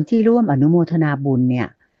ส่วนคนที่ร่วมอนุโมทนาบุญเนี่ย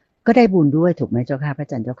ก็ได้บุญด้วยถูกไหมเจ้าค่ะพระอ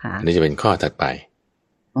าจารย์เจ้าค่ะนี่จะเป็นข้อถัดไป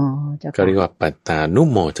เจ้าค่ะก็เรียกว่าปัตตานุ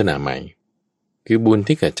โมทนาใหม่คือบุญ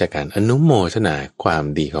ที่เกิดจากการอนุโมทนาความ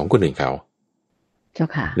ดีของคนอื่นเขาเจ้า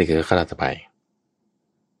ค่ะนี่คือข้อถัดไป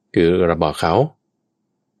คือเราบอกเข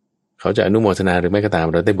าจะอนุโมทนาหรือไม่ก็ตาม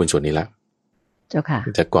เราได้บุญส่วนนี้ละเจ้าค่ะ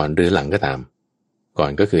จะก่อนหรือหลังก็ตามก่อ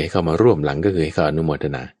นก็คือให้เขามาร่วมหลังก็คือให้เขาอนุโมท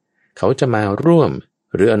นาเขาจะมาร่วม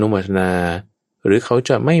หรืออนุโมทนาหรือเขา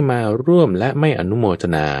จะไม่มาร่วมและไม่อนุโมท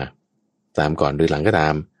นาตามก่อนหรือหลังก็ตา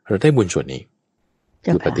มเราได้บุญส่วนนี้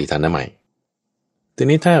คือปฏิทานใหม่ที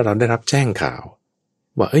นี้ถ้าเราได้รับแจ้งข่าว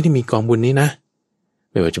ว่าที่มีกองบุญนี้นะ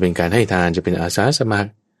ไม่ว่าจะเป็นการให้ทานจะเป็นอาสาสมัคร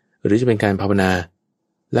หรือจะเป็นการภาวนา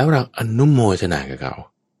แล้วเราอนุโมทนากับเขา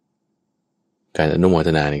การอนุโมท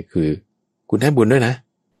นานี่คือคุณได้บุญด้วยนะ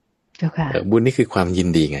เจ้าค่ะบุญนี่คือความยิน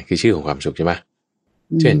ดีไงคือชื่อของความสุขใช่ปะ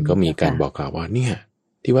เช่นก็มีการบอกข่าวว่าเนี่ย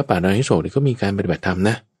ที่วัดป่าดอยหินโศกนี่ก็มีการปฏิบัติธรรม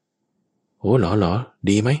นะโอ้เหรอ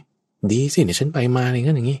ดีไหมดีสิเนี่ยฉันไปมาอย่า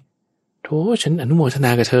งนี้โธ่ฉันอนุโมทน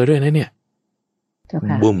ากับเธอด้วยนะเนี่ย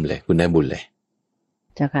บุ้มเลยคุณได้บุญเลย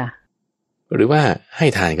เจ้าค่ะหรือว่าให้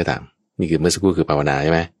ทานก็ตามนี่คือเมื่อสักครู่คือภาวนาใ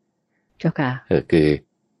ช่ไหมเจ้าค่ะคือ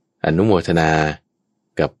อนุโมทนา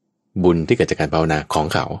กับบุญที่เกิดจากการภาวนาของ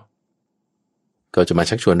เขาก็จะมา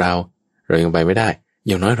ชักชวนเรายังไปไม่ได้อ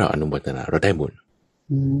ย่างน้อยเราอนุโมทนาเราได้บุญ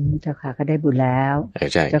เจ้าค่ะก็ได้บุญแล้ว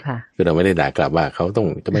ใช่เจ้าค่ะคือเราไม่ได้ด่ากลับว่าเขาต้อง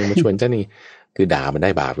ทำไมมาชวนเจ้านี่คือด่ามันได้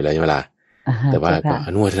บาปอยู่แล้วใช่ไหมล่ะแต่ว่าก็อ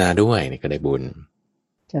นุโมทนาด้วยนี่ก็ได้บุญ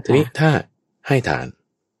ทีนี้ถ้าให้ทาน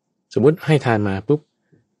สมมุติให้ทานมาปุ๊บ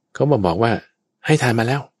เขาบอกว่าให้ทานมา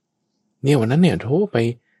แล้วเนี่ยวันนั้นเนี่ยโทรไป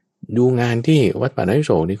ดูงานที่วัดป่าน้อยโ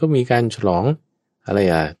ศกนี่ก็มีการฉลองอะไร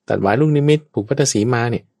ตัดหวายลูกนิมิตผูกพัทสีมา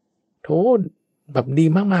เนี่ยโทรแบบดี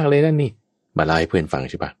มากๆเลยนั่นนี่มาเล่าให้เพื่อนฟัง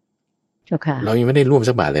ใช่ปะเรายังไม่ได้ร่วม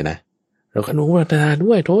สักบาทเลยนะเราก็อนุโมทนา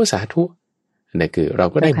ด้วยโทสาธุนี่คือเรา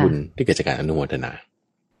ก็ได้บุญที่เกิดจากการอนุโมทนา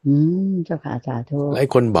เจ้าค่ะสาธุไอ้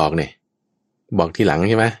คนบอกเนี่ยบอกทีหลัง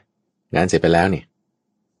ใช่ไหมงานเสร็จไปแล้วเนี่ย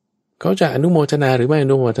เขาจะอนุโมทนาหรือไม่อ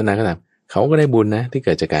นุโมทนาก็ตามเขาก็ได้บุญนะที่เ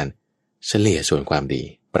กิดจากการเฉลี่ยส่วนความดี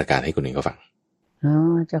ประกาศให้คนอื่นเขาฟัง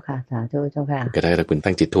เจ้าค่ะสาธุเจ้าค่ะก็ได้คุณ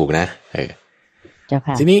ตั้งจิตถูกนะเจ้า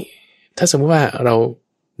ค่ะทีนี้ถ้าสมมติว่าเรา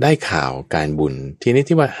ได้ข่าวการบุญทีนี้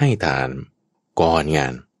ที่ว่าให้ทานก่อนงา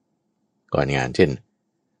นเช่น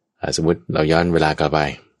สมมติเราย้อนเวลากลับไป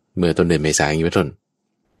เมื่อต้นเดือนเมษายนเป็นต้น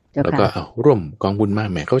แล้วก็ร่วมกองบุญมา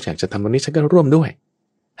แหมเขาอยากจะทำตรงนี้ฉันก็ร่วมด้วย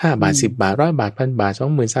5 บาท10 บาท100 บาท1,000 บาท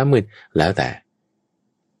 20,000 30,000แล้วแต่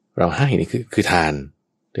เราให้นี่คือทาน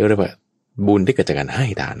เรียกว่าบุญที่เกิดจากการให้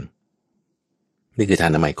ทานนี่คือทา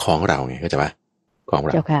นใหม่ของเราไงเข้าใจปะของเ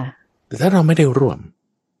ราแต่ถ้าเราไม่ได้ร่วม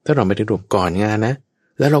ก่อนงานนะ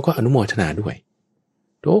แล้วเราก็อนุโมทนาด้วย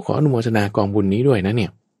ขออนุโมทนากองบุญนี้ด้วยนะเนี่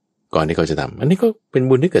ยก่อนที่เขาจะทำอันนี้ก็เป็น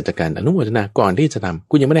บุญที่เกิดจากการอนุโมทนาก่อนที่จะทำ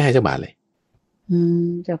คุณยังไม่ได้ให้สักบาทเลย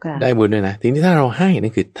เจ้าค่ะได้บุญด้วยนะทีนี้ถ้าเราให้นั่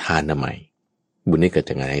นคือทานใหม่บุญที่เกิด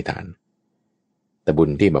จากการให้ทานแต่บุญ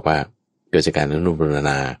ที่แบบว่าเกิดจากการอนุโมท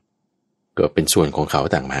นาก็เป็นส่วนของเขา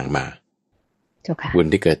ต่างหากมาเจ้าค่ะบุญ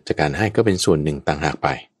ที่เกิดจากการให้ก็เป็นส่วนหนึ่งต่างหากไป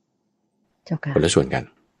เจ้าค่ะคนละส่วนกัน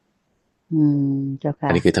เจ้าค่ะ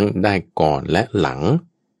อันนี้คือทั้งได้ก่อนและหลัง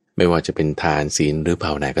ไม่ว่าจะเป็นทานศีลหรือภา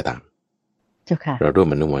วนาก็ตามเจ้าค่ะเราร่วม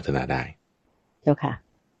อนุโมทนาได้เจ้าค่ะ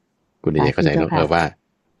คุณได้เข้าใจแล้วว่า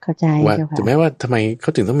เข้าใจว่าถึงแม้ว่าทำไมเข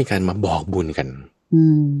าถึงต้องมีการมาบอกบุญกัน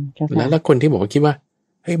เจ้าค่ะแล้วคนที่บอกว่าคิดว่า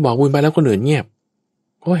เฮ้ยบอกบุญไปแล้วคนอื่นเงียบ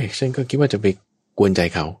โอ้ยฉันก็คิดว่าจะไปกวนใจ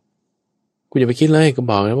เขาคุณอย่าไปคิดเลยก็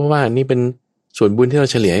บอกแล้วว่านี่เป็นส่วนบุญที่เรา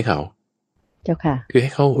เฉลี่ยให้เขาเจ้าค่ะคือใ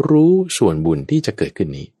ห้เขารู้ส่วนบุญที่จะเกิดขึ้น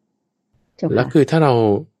นี้แล้วคือถ้าเรา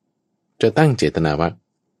จะตั้งเจตนาว่า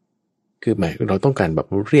คือหมายเราต้องการแบบ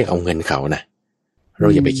เรียกเอาเงินเขานะเรา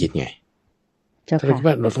อย่าไปคิดไงถ้าเราคิด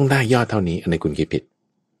ว่าเราต้องได้ยอดเท่านี้อันนี้คุณคิดผิด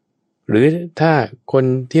หรือถ้าคน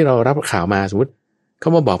ที่เรารับข่าวมาสมมติ เขา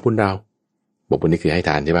มาบอกบุญเราบอกบุญนี่คือให้ท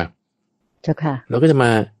านใช่ป่ะเจ้าค่ะเราก็จะมา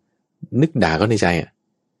นึกด่าเขาในใจอ่ะ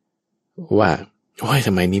ว่าโอ้ยท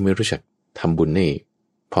ำไมนี่ไม่รู้จักทำบุญนี่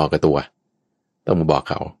พอกับตัวต้องมาบอก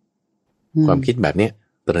เขาความคิดแบบเนี้ย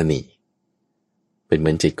ตระหนี่เป็นเหมื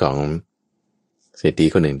อนจิตของเศรษฐี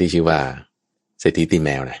คนหนึ่งที่ชื่อว่าเศรษฐีตีแม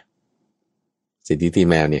วนะเศรษฐีตี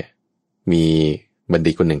แมวเนี่ยมีบัณ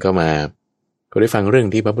ฑิตคนหนึ่งเข้ามาก็ได้ฟังเรื่อง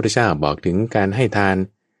ที่พระพุทธเจ้าบอกถึงการให้ทาน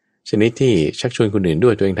ชนิดที่ชักชวนคนอื่นด้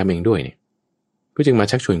วยตัวเองทำเองด้วยเนี่ยก็จึงมา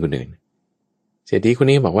ชักชวนคนอื่นเศรษฐีคน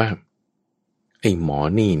นี้บอกว่าไอ้หมอ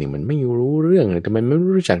นี่มันไม่รู้เรื่องเลยทำไมไม่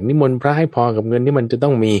รู้จักนิมนต์พระให้พอกับเงินที่มันจะต้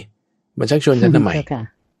องมีมันชักชวนฉันทำไม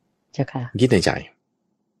เจ้าค่ะคิดในใจ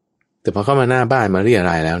แต่พอเข้ามาหน้าบ้านมาเรีย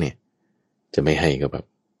รายแล้วเนี่ยจะไม่ให้ก็แบบ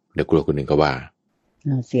เดี๋ยวกลัวคนอื่นก็ว่า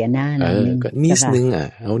เสียหน้าก็นิดนึง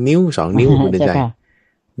เอานิ้ว2 นิ้วคุณใจ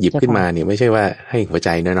หยิบขึ้นมาเนี่ยไม่ใช่ว่าให้หัวใจ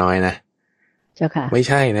น้อยๆนะเจ้าค่ะไม่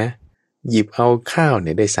ใช่นะหยิบเอาข้าวเ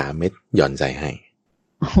นี่ยได้3 เม็ดหย่อนใส่ให้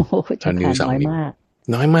เอานิ้ว2 นิ้ว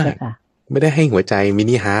น้อยมากไม่ได้ให้หัวใจมิ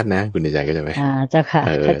นิฮาร์ทนะคุณใจก็จะไหมเจ้าค่ะ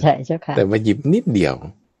เข้าใจเจ้าค่ะแต่มาหยิบนิดเดียว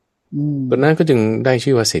ตอนนั้นก็จึงได้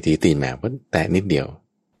ชื่อว่าเศรษฐีตีนแมวเพราะแต่นิดเดียว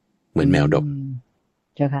เหมือนแมวดก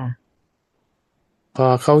เจ้าค่ะพอ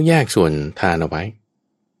เขาแยกส่วนทานเอาไว้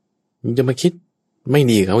มันจะมาคิดไม่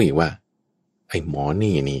ดีเขาอีกว่าไอ้หมอ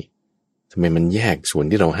นี่ทำไมมันแยกส่วน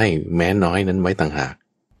ที่เราให้แม้น้อยนั้นไว้ต่างหาก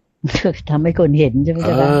ทำให้คนเห็นใช่ไหม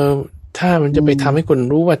จ๊ะถ้ามันจะไปทำให้คน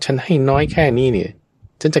รู้ว่าฉันให้น้อยแค่นี้เนี่ย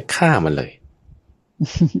ฉันจะฆ่ามันเลย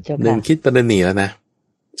1คิดตระหนี่แล้วนะ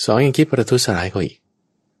2ยังคิดประทุษร้ายเขาอีก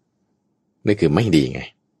นี่คือไม่ดีไง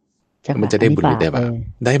มันจะได้บุญหรือได้บาป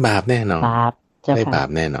ได้บาปแน่นอนได้บาป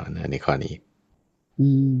แน่นอนในข้อนี้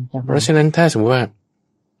เพราะฉะนั้นถ้าสมมติว่า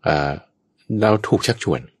เราถูกชักช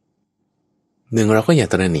วน1เราก็อย่า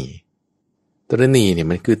ตระหนี่เนี่ย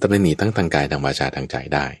มันคือตระหนี่ทั้งทางกายทางวาจาทางใจ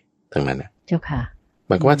ได้ทั้งนั้นนะเจ้าค่ะห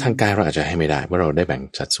มายความว่าทางกายเราอาจจะให้ไม่ได้เพราะเราได้แบ่ง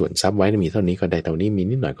สัดส่วนทรัพย์ไว้มีเท่านี้ก็ได้เท่านี้มี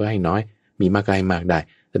นิดหน่อยก็ให้น้อยมีมากก็ให้มากได้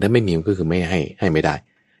แต่ถ้าไม่มีก็คือไม่ให้ไม่ได้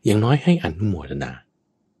อย่างน้อยให้อนุโมทนา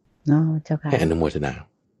เจ้าค่ะให้อนุโมทนา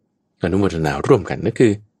ร่วมกันนั่นคื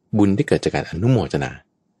อบุญที่เกิดจากการอนุโมทนา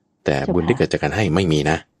แต่บุญที่เกิดจากการให้ไม่มี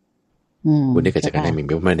นะบุญที่เกิดจากการให้ไม่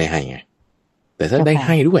ได้ให้ไงแต่ถ้าได้ใ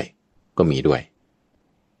ห้ด้วยก็มีด้วย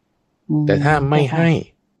แต่ถ้าไม่ให้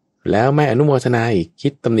แล้วไม่อนุโมทนาอีกคิ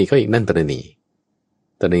ดตำหนิเขาอีกนั่นตระหนี่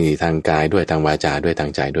ทางกายด้วยทางวาจาด้วยทา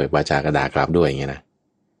งใจด้วยวาจากระด่ากลับด้วยอย่างเงี้ยนะ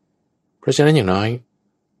เพราะฉะนั้นอย่างน้อย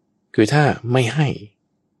คือถ้าไม่ให้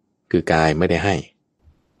คือกายไม่ได้ให้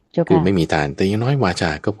คือไม่มีทานแต่อย่างน้อยวาจ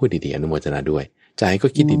าก็พูดดีๆอนุโมทนาด้วยใจก็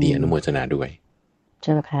คิดดีๆอนุโมทนาด้วยเจ้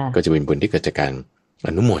าค่ะก็จะเป็นบุญที่เกิดจากการอ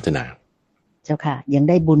นุโมทนาเจ้าค่ะยัง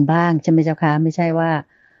ได้บุญบ้างใช่ไหมเจ้าค่ะไม่ใช่ว่า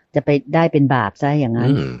จะไปได้เป็นบาปซะอย่างนั้น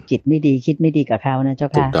จิตไม่ดีคิดไม่ดีกับเขานะเจ้า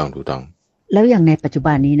ค่ะถูกต้องแล้วอย่างในปัจจุ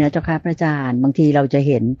บันนี้นะเจ้าค่ะพระอาจารย์บางทีเราจะ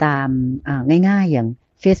เห็นตามง่ายๆอย่าง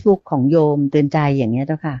Facebook ของโยมเตือนใจอย่างเงี้ยเ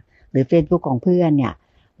จ้าค่ะหรือ Facebook ของเพื่อนเนี่ย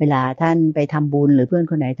เวลาท่านไปทำบุญหรือเพื่อน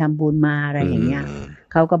คนไหนทำบุญมาอะไรอย่างเงี้ย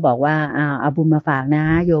เขาก็บอกว่าเอาบุญมาฝากนะ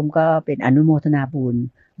โยมก็เป็นอนุโมทนาบุญ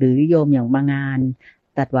หรือโยมอย่างมางาน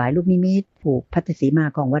ตัดหวายลูกนิมิตผูกพัทธสีมา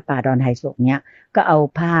ของวัดป่าดอนไฮโศกเนี้ยก็เอา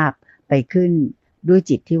ภาพไปขึ้นด้วย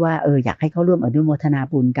จิตที่ว่าอยากให้เขาร่วมอนุโมทนา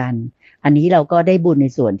บุญกันอันนี้เราก็ได้บุญใน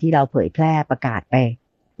ส่วนที่เราเผยแพร่ประกาศไป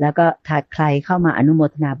แล้วก็ถ้าใครเข้ามาอนุโม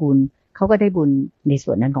ทนาบุญเขาก็ได้บุญในส่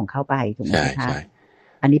วนนั้นของเขาไปถูกไหมคะ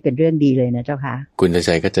อันนี้เป็นเรื่องดีเลยนะเจ้าค่ะคุณใจ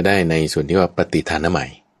ก็จะได้ในส่วนที่ว่าปฏิทานใหม่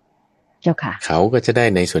เจ้าค่ะเขาก็จะได้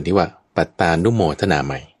ในส่วนที่ว่าปัตตานุโมทนาใ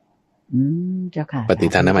หม่เจ้าค่ะปฏิ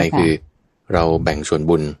ทานใหม่คือเราแบ่งส่วน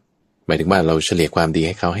บุญหมายถึงว่าเราเฉลี่ยความดีใ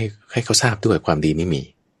ห้เขาให้เขาทราบด้วยความดีนี้มี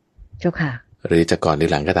เจ้าค่ะหรือจะก่อนหรือ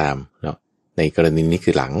หลังก็ตามเนาะในกรณีนี้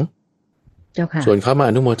คือหลังเจ้าค่ะส่วนเขามา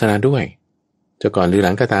อนุโมทนาด้วยจะก่อนหรือห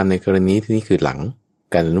ลังก็ตามในกรณีที่นี้คือหลัง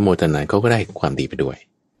การอนุโมทนาเขาก็ได้ความดีไปด้วย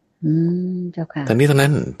เจ้าค่ะทั้งนี้ทั้งนั้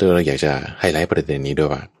นเราอยากจะไฮไลท์ประเด็นนี้ด้วย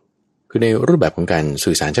ว่าคือในรูปแบบของการ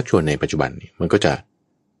สื่อสารชักชวนในปัจจุบันมันก็จะ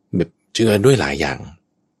แบบเจือด้วยหลายอย่าง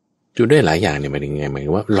จุดด้วยหลายอย่างเนี่ยหมายถึงไงหมายถึ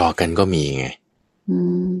งว่าหลอกกันก็มีไง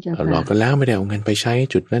หลอกกันแล้วไม่ได้เอาเงินไปใช้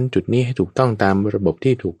จุดนั้นจุดนี้ให้ถูกต้องตามระบบ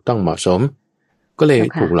ที่ถูกต้องเหมาะสมก็เลย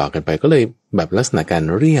ถูกหลอกกันไปก็เลยแบบลักษณะการ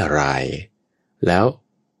เรี่ยรายแล้ว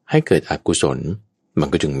ให้เกิดอกุศลมัน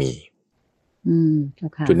ก็จึงมี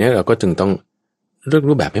จุดนี้เราก็จึงต้องเลือก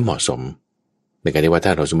รูปแบบให้เหมาะสมในการที่ว่าถ้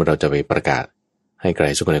าเราสมมติเราจะไปประกาศให้ใคร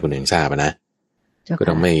สักคนใดคนหนึ่งทราบนะก็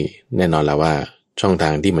ต้องไม่แน่นอนแล้วว่าช่องทา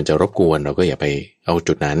งที่มันจะรบกวนเราก็อย่าไปเอา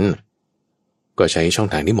จุดนั้นก็ใช้ช่อง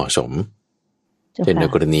ทางที่เหมาะสมเช่นใน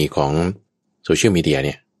กรณีของโซเชียลมีเดียเ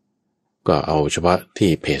นี่ยก็เอาเฉพาะที่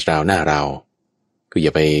เพจเราหน้าเราคืออย่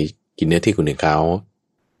าไปกินเนื้อที่คนอื่นเขา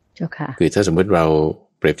คือถ้าสมมติเรา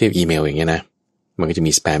เปรียบเทียบอีเมลอย่างเงี้ยนะมันก็จะ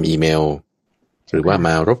มีสแปมอีเมล หรือว่าม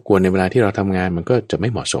ารบกวนในเวลาที่เราทำงานมันก็จะไม่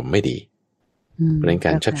เหมาะสมไม่ดีเพราะฉะนั้นก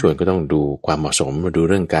ารชักชวนก็ต้องดูความเหมาะสมดู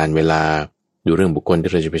เรื่องการเวลาดูเรื่องบุคคล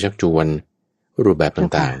ที่เราจะไปชักชวนรูปแบบ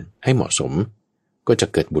ต่างๆให้เหมาะสมก็จะ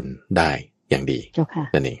เกิดบุญได้อย่างดีเจ้าค่ะ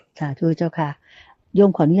นั่นเองสาธุเจ้าค่ะโย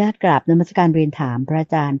มขออนุญาตกราบนมัสการเรียนถามพระอ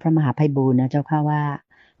าจารย์พระมหาไพบูลย์นะเจ้าค่ะว่า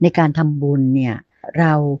ในการทำบุญเนี่ยเร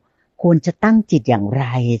าควรจะตั้งจิตอย่างไร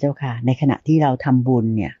เจ้าค่ะในขณะที่เราทำบุญ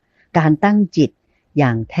เนี่ยการตั้งจิตอย่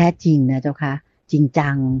างแท้จริงนะเจ้าค่ะจริงจั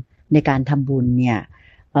งในการทำบุญเนี่ย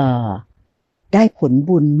ได้ผล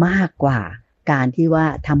บุญมากกว่าการที่ว่า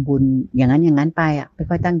ทำบุญอย่างนั้นไปอ่ะไม่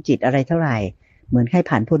ค่อยตั้งจิตอะไรเท่าไหร่เหมือนให้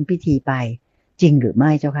ผ่านพ้นพิธีไปจริงหรือไ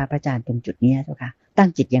ม่เจ้าค่ะพระอาจารย์ตรงจุดนี้เจ้าค่ะตั้ง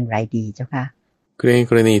จิตอย่างไรดีเจ้าค่ะใน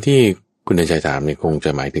กรณีที่คุณในใจถามเนี่ยคงจ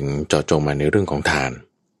ะหมายถึงเจาะจงมาในเรื่องของทาน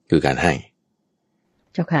คือการให้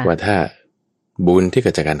เจ้าค่ะว่าถ้าบุญที่เ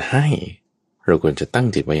กิดจากการให้เราควรจะตั้ง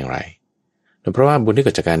จิตไว้อย่างไรเพราะว่าบุญที่เ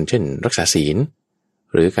กิดจากการเช่นรักษาศีล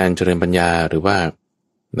หรือการเจริญปัญญาหรือว่า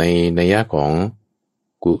ในนัยยะของ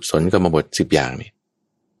กุศลกรรมบท10อย่างเนี่ย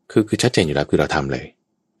คือชัดเจนอยู่แล้วคือเราทำเลย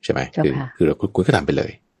ใช่ไหมคือเราคุณก็ทำไปเล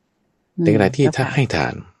ยในขณะที่ถ้าให้ทา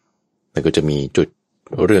นมันก็จะมีจุด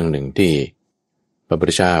เรื่องหนึ่งที่พระพุท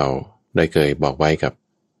ธเจ้าได้เคยบอกไว้กับ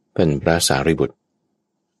ท่านพระสารีบุตร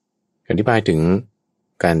อธิบายถึง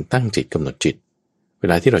การตั้งจิตกำหนดจิตเว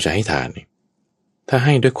ลาที่เราจะให้ทานถ้าใ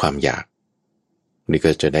ห้ด้วยความอยากนี่ก็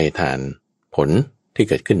จะได้ทานผลที่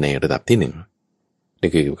เกิดขึ้นในระดับที่หนึ่งนี่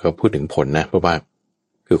คือเขาพูดถึงผลนะเพราะว่า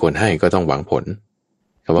คือคนให้ก็ต้องหวังผล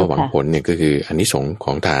คำว่าหวังผลเนี่ยก็คืออานิสงส์ข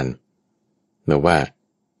องทานหมายว่า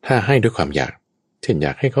ถ้าให้ด้วยความอยากเช่นอย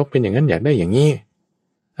ากให้เขาเป็นอย่างนั้นอยากได้อย่างนี้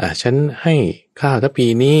ฉันให้ข้าวทัพพี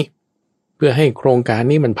นี้เพื่อให้โครงการ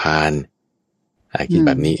นี้มันผ่านคิดแ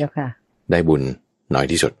บบนี้ได้บุญน้อย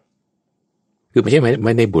ที่สุดคือไม่ใช่ไ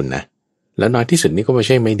ม่ได้บุญนะแล้วน้อยที่สุดนี่ก็ไม่ใ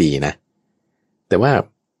ช่ไม่ดีนะแต่ว่า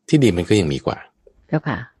ที่ดีมันก็ยังมีกว่าเจ้า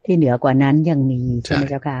ค่ะที่เหนือกว่านั้นยังมีใช่ไหม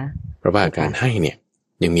เจ้าค่ะเพราะว่าการให้เนี่ย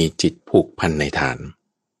ยังมีจิตผูกพันในทาน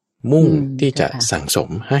มุ่งที่จะสั่งสม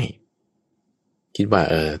ให้คิดว่า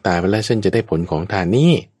ตายไปแล้วฉันจะได้ผลของทาน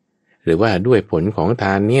นี้หรือว่าด้วยผลของท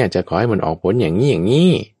านเนี่ยจะขอให้มันออกผลอย่างนี้อย่าง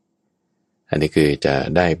นี้อันนี้คือจะ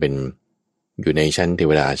ได้เป็นอยู่ในชั้นเท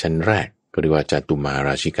วดาชั้นแรกก็เรียกว่าจตุมาร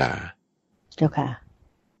าชิกาเจ้าค่ะ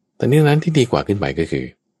แต่นี้นั้นที่ดีกว่าขึ้นไปก็คือ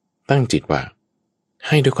ตั้งจิตว่าใ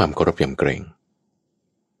ห้ด้วยความเคารพยำเกรง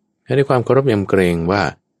ให้ด้วยความเคารพยำเกรงว่า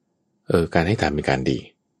การให้ทานเป็นการดี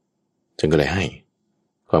ฉันก็เลยให้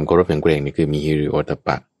ความเคารพยำเกรงนี่คือมีฮิริโอตป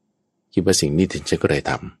ะคิดว่าสิ่งนี้ถึงฉันก็เลย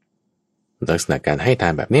ทำลักษณะการให้ทา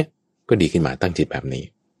นแบบเนี้ยก็ดีขึ้นมาตั้งจิตแบบนี้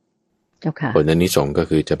เจ้าค่ะผลอานิสงส์ก็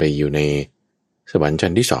คือจะไปอยู่ในสวรรค์ชั้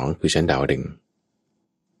นที่2คือชั้นดาวดึงส์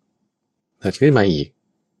ถัดขึ้นมาอีก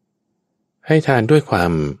ให้ทานด้วยควา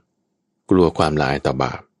มกลัวความละอายต่อบ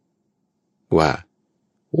าปว่า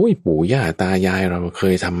อุ้ยปู่ย่าตายายเราเค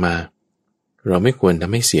ยทำมาเราไม่ควรท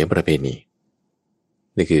ำให้เสียประเพณี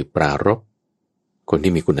นี่คือปรารภคน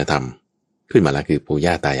ที่มีคุณธรรมขึ้นมาแล้วคือปู่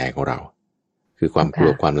ย่าตายายของเราคือความกลั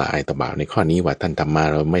วความละอายต่อบาปในข้อนี้ว่าท่านทำมา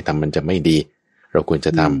เราไม่ทำมันจะไม่ดีเราควรจ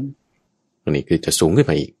ะทำอันนี้คือจะสูงขึ้นไ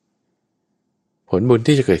ปอีกผลบุญ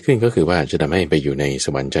ที่จะเกิดขึ้นก็คือว่าจะทำให้ไปอยู่ในส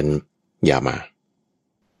วรรค์ชั้นยามา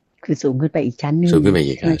คือสูงขึ้นไปอีกชั้นนึงสูงขึ้นไป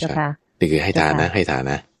อีกใช่นี่คือให้ทานนะให้ทาน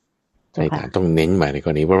นะให้ทานต้องเน้นมาในข้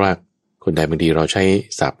อนี้เพราะว่าคนใดบางทีเราใช้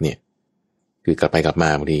ศัพท์เนี่ยคือกลับไปกลับมา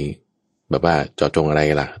บางทีแบบว่าเจาะจงอะไร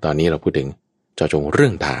ล่ะตอนนี้เราพูดถึงเจาะจงเรื่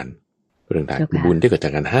องทานคือบุญที่เกิดจา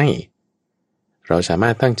กการให้เราสามา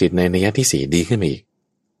รถตั้งจิตในนัยยะที่4ดีขึ้นมาอีก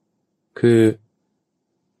คือ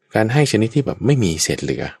การให้ชนิดที่แบบไม่มีเศษเห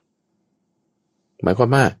ลือหมายความ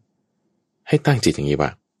ว่าให้ตั้งจิตอย่างนี้ว่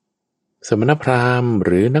าสมณพราหมณ์ห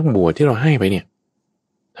รือนักบวชที่เราให้ไปเนี่ย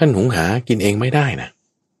ท่านหุงหากินเองไม่ได้นะ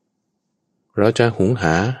เราจะหุงห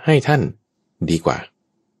าให้ท่านดีกว่า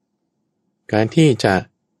การที่จะ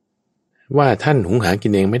ว่าท่านหุงหากิ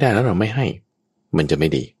นเองไม่ได้แล้วเราไม่ให้มันจะไม่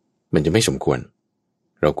ดีมันจะไม่สมควร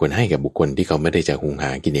เราควรให้กับบุคคลที่เขาไม่ได้จะหุงหา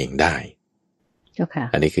กินเองได้เจ้าค่ะ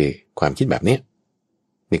อันนี้คือความคิดแบบนี้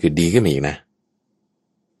นี่คือดีขึ้นมาอีกนะ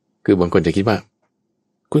คือบางคนจะคิดว่า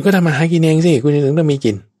คุณก็ทำมาหากินเองสิคุณถึงต้องมี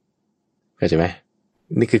กินเข้าใจไหม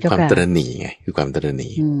นี่คือความตระหนี่ไงคือความตระห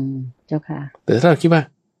นี่เจ้าค่ะแต่ถ้าเราคิดว่า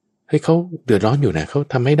เฮ้ยเขาเดือดร้อนอยู่นะเขา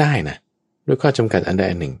ทำไม่ได้นะด้วยข้อจำกัดอันใด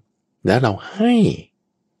อันหนึ่งแล้วเราให้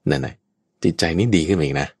นั่นไงจิตใจนี้ดีขึ้นมา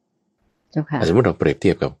อีกนะเจ้าค่ะสมมติเราเปรียบเที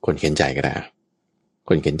ยบกับคนเข็นใจก็ได้ค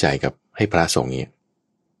นเข็นใจกับให้พระสงฆ์นี้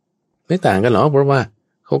ไม่ต่างกันหรอกเพราะว่า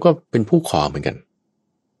เขาก็เป็นผู้ขอเหมือนกัน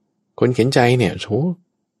คนเข็นใจเนี่ยโห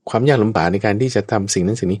ความยากลำบากในการที่จะทำสิ่ง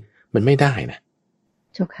นั้นสิ่งนี้มันไม่ได้นะ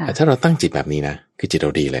แต่ถ้าเราตั้งจิตแบบนี้นะคือจิตเร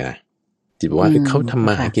าดีเลยนะจิตบอกว่าเขาทำม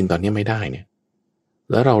าหากินตอนนี้ไม่ได้เนี่ย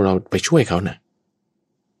แล้วเราไปช่วยเขานะ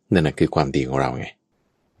นั่นนะคือความดีของเราไง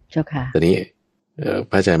เจ้าค่ะตอนนี้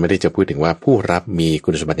พระอาจารย์ไม่ได้จะพูดถึงว่าผู้รับมีคุ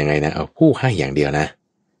ณสมบัติยังไงนะเอาผู้ให้อย่างเดียวนะ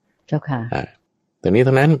เจ้าค่ะตอนนี้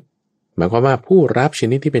ทั้งนั้นหมายความว่าผู้รับช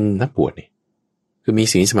นิดที่เป็นนักบวชนี่คือมี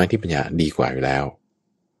ศีลสมาธิปัญญาดีกว่าอยู่แล้ว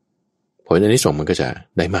ผลอานิสงส์มันก็จะ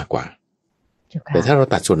ได้มากกว่าแต่ถ้าเรา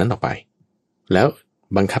ตัดส่วนนั้นออกไปแล้ว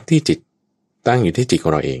บังคับที่จิตตั้งอยู่ที่จิตขอ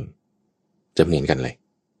งเราเองจะเหมือนกันเลย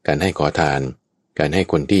การให้ขอทานการให้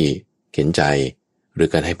คนที่เข็นใจหรือ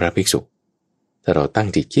การให้พระภิกษุถ้าเราตั้ง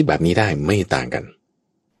จิตคิดแบบนี้ได้ไม่ต่างกัน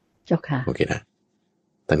เจ้าค่ะโอเคนะ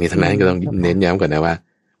ตอนนี้ทั้งนั้นก็ต้องเน้นย้ำก่อนนะว่า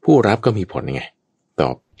ผู้รับก็มีผลยังไงตอ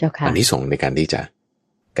บอานิสงส์ในการที่จะ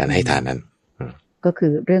การให้ทานนั้นก็คื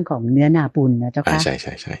อเรื่องของเนื้อนาบุญนะเจ้าค่ะใช่ใ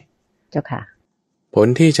ช่ใช่เจ้าค่ะผล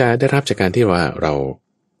ที่จะได้รับจากการที่ว่าเรา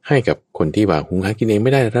ให้กับคนที่ว่าหุงหากินเองไ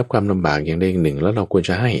ม่ได้รับความลำบากอย่างใดอย่างหนึ่งแล้วเราควร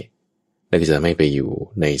จะให้นั่นก็จะไม่ไปอยู่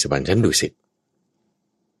ในสวรรค์ชั้นดุสิต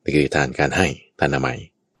นี่คือทานการให้ทานนามัย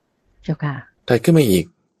เจ้าค่ะถัดขึ้นมาอีก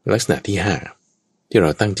ลักษณะที่5ที่เรา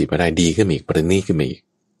ตั้งจิตมาได้ดีขึ้นมาอีกประณีตขึ้นมาอีก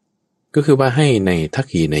ก็คือว่าให้ในทัก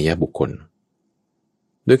ขีนัยบุคคล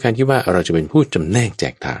โดยการที่ว่าเราจะเป็นผู้จำแนกแจ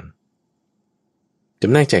กทานจ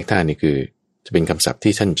ำแนกแจกทานนี่คือจะเป็นคำศัพท์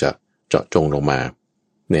ที่ท่านจะเจาะจงลงมา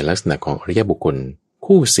ในลักษณะของอริยบุคคล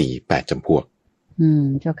คู่4 8จำพวก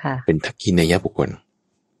เจ้าค่ะเป็นทักขีนัยบุคคล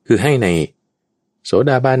คือให้ในโส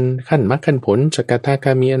ดาบันขั้นมรรคขั้นผลสกทาค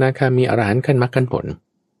ามีอนาคามีอรหันต์ขั้นมรรคขั้นผล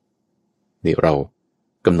นี่เรา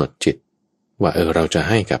กำหนดจิตว่าเราจะ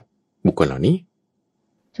ให้กับบุคคลเหล่านี้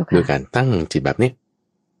โดยการตั้งจิตแบบนี้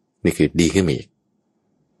นี่คือดีขึ้นมาอีก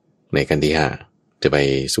ในกันที่5จะไป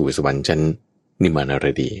สู่สวรรค์ชั้นนิมมานาร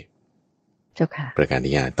ดีเจ้าค่ะประการ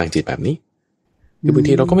ที่5ตั้งจิตแบบนี้คือบาง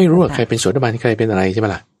ทีเราก็ไม่รู้ว่าใครเป็นโสดาบันใครเป็นอะไรใช่ไหม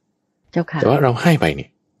ล่ะเจ้าค่ะแต่ว่าเราให้ไปเนี่ย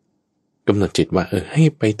กำหนดจิตว่าให้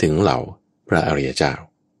ไปถึงเหล่าพระอริยเจ้า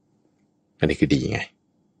อันนี้คือดีไง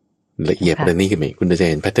ละเอียดประณีตขึ้นไปคุณจะ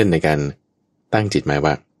เห็นแพทเทิร์นในการตั้งจิตหมาย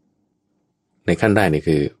ว่าในขั้นแรกนี่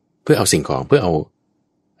คือเพื่อเอาสิ่งของเพื่อเอา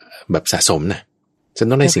แบบสะสมนะฉัน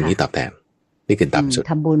ต้องได้สิ่งนี้ตอบแทนนี่คือต่ำสุด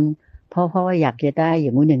ทำบุญเพราะว่าอยากจะได้อย่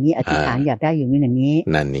างนู้นอย่างนี้อธิษฐานอยากได้อย่างนู้นอย่างนี้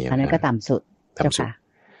นั่นนี่อันนั้นก็ต่ำสุดเจ้าค่ะ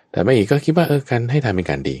แต่ไม่อีกก็คิดว่าการให้ทานเป็น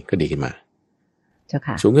การดีก็ดีขึ้นมาเจ้า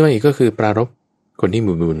ค่ะสูงขึ้นมาอีกก็คือปรารภคนที่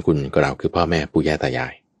มีบุญคุณกับเราคือพ่อแม่ปู่ย่าตายา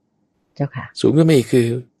ยเจ้าค่ะสูงขึ้นมาอีกคือ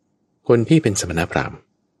คนที่เป็นสมณพราหมณ์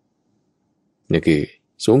นี่คือ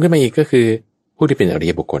สูงขึ้นมาอีกก็คือผู้ที่เป็นอริ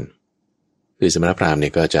ยบุคคลคือสมณพราหมณ์เนี่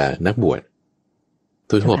ยก็จะนักบวช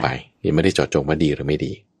ทั่วไปยังไม่ได้เจาะจงว่าดีหรือไม่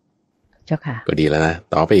ดีเจ้าค่ะก็ดีแล้วนะ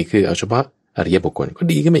ต่อไปอีกคือเอาเฉพาะอริยบุคคลก็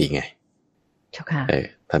ดีขึ้นมาอีกไงเจ้าค่ะ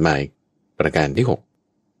ถัดมาอีกประการที่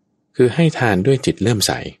6คือให้ทานด้วยจิตเลื่อมใ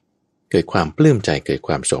สเกิดความปลื้มใจเกิดค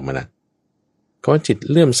วามโสมนัสเพราะจิต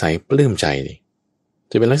เลื่อมใสปลื้มใจนี่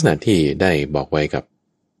จะเป็นลักษณะที่ได้บอกไว้กับ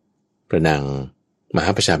พระนางมหา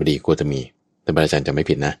ประชาบดีโคตมีแต่อาจารย์จะไม่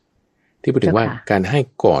ผิดนะที่พูดถึงว่าการให้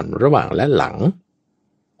ก่อนระหว่างและหลัง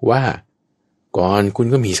ว่าก่อนคุณ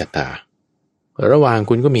ก็มีศรัทธาระหว่าง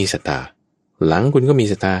คุณก็มีศรัทธาหลังคุณก็มี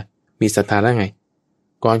ศรัทธามีศรัทธาแล้วไง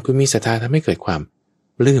ก่อนคุณมีศรัทธาทำให้เกิดความ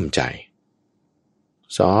ปลื้มใจ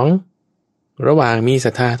2ระหว่างมีศ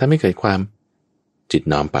รัทธาทำให้เกิดความจิต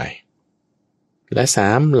น้อมไปและ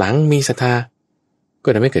3หลังมีศรัทธาก็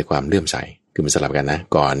ทำให้เกิดความเลื่อมใสคือมันสลับกันนะ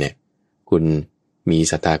ก่อนเนี่ยคุณมี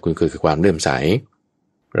ศรัทธาคุณคือความเลื่อมใส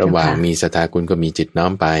ระหว่างมีศรัทธาคุณก็มีจิตน้อ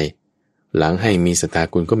มไปหลังให้มีศรัทธา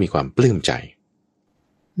คุณก็มีความปลื้มใจ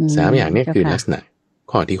3อย่างนี้คือลักษณะ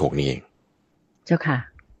ข้อที่6นี่เองเจ้าค่ะ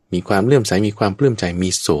มีความเลื่อมใสมีความปลื้มใจมี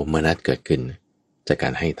โสมนัสเกิดขึ้นจากกา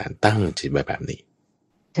รให้ทานตั้งจิตไว้แบบนี้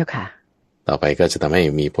เจ้าค่ะต่อไปก็จะทำให้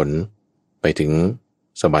มีผลไปถึง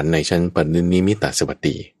สวรรค์ในชั้นปรินิมิตสวัส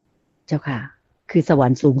ดีเจ้าค่ะคือสวร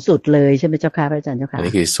รค์สูงสุดเลยใช่ไหมเจ้าค่ะพระอาจารย์เจ้าค่ะอัน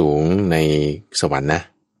นี้คือสูงในสวรรค์นะ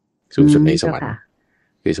สูงสุดในสวรรค์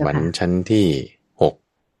คือสวรรค์ชั้นที่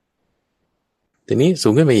6ทีนี้สู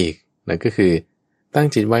งขึ้นไปอีกนั่นก็คือตั้ง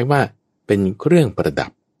จิตไว้ว่าเป็นเครื่องประดั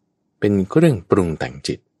บเป็นเครื่องปรุงแต่ง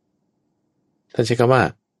จิตท่านใช้คำว่า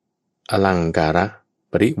อลังการะ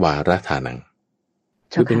ปริวารทานัง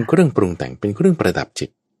คือเป็นเครื่องปรุงแต่งเป็นเครื่องประดับจิต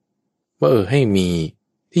ว่าให้มี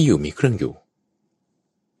ที่อยู่มีเครื่องอยู่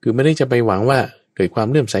คือไม่ได้จะไปหวังว่าเกิดความ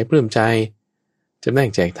เลื่อมใสปลื้มใจจะแบ่ง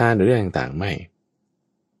แจกทานหรือเรื่องต่างๆไม่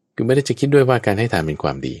คือไม่ได้จะคิดด้วยว่าการให้ทานเป็นคว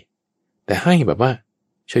ามดีแต่ให้แบบว่า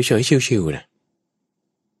เฉยๆชิวๆนะ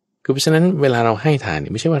คือเพราะฉะนั้นเวลาเราให้ทานเนี่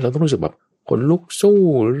ยไม่ใช่ว่าเราต้องรู้สึกแบบขนลุกสู้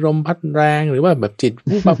หรือลมพัดแรงหรือว่าแบบจิต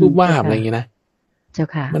วูบวาบอะไรอย่างเงี้ยนะเจ้า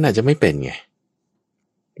ค่ะมันอาจจะไม่เป็นไง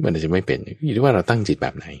มันอาจจะไม่เป็นอยู่ที่ว่าเราตั้งจิตแบ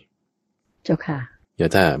บไหนเจ้าค่ะเดี๋ยว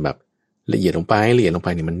ถ้าแบบละเอียดลงไป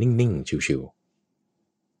นี่มันนิ่งๆชิว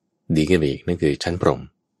ๆดีขึ้นไปอีกนั่นคือชั้นพรหม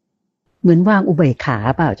เหมือนวางอุเบกขา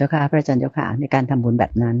เปล่าเจ้าค่ะพระอาจารย์เจ้าค่ะในการทำบุญแบ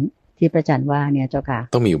บนั้น ที่พระอาจารย์ว่าเนี่ยเจ้าค่ะ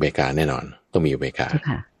ต้องมีอุเบกขาแน่นอนต้องมีอุเบกขาเจ้า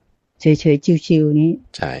ค่ะเฉยๆชิวๆนี้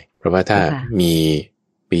ใช่เพราะว่าถ้ามี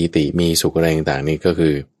ปีติมีสุขอะไรต่างๆนี่ก็คื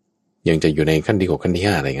อยังจะอยู่ในขั้นที่6ขั้นที่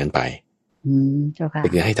5อะไรงั้นไปเจ้าค่ะก็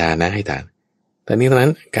คือให้ทานนะให้ทานแต่นี้ตอนนั้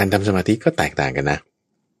นการทำสมาธิก็แตกต่างกันนะ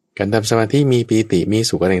การทำสมาธิมีปีติมี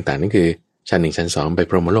สุขอะไรต่างๆนั่นคือชั้น1ชั้น2ไป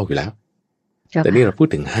พรหมโลกอยู่แล้วแต่นี่เราพูด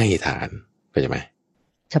ถึงให้ทานเข้าใจไหม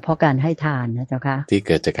เฉพาะการให้ทานนะเจ้าค่ะที่เ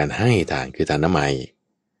กิดจากการให้ทานคือทานน้ำมัน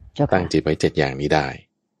ตั้งจิตไว้7อย่างนี้ได้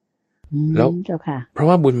แล้วเจ้าค่ะเพราะ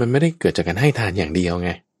ว่าบุญมันไม่ได้เกิดจากการให้ทานอย่างเดียวไ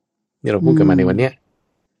งนี่เราพูดกันมาในวันเนี้ย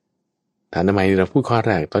ทานน้ำมันเราพูดข้อแ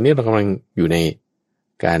รกตอนนี้เรากำลังอยู่ใน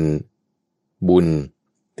การบุญ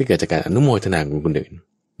ที่เกิดจากการอนุโมทนาของคนอื่น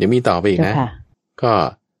ยังมีต่อไปอีกนะก็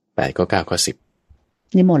8ก็9ก็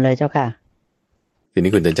10นี่หมดเลยเจ้าค่ะที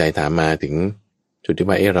นี้คุณเตือนใจถามมาถึงจุดที่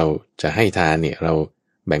ว่าเราจะให้ทานเนี่ยเรา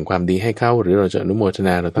แบ่งความดีให้เขาหรือเราจะอนุโมทน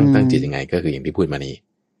าเราต้องตั้งจิตยังไงก็คืออย่างที่พูดมานี้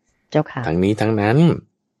เจ้าค่ะทั้งนี้ทั้งนั้น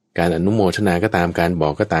การอนุโมทนาก็ตามการบอ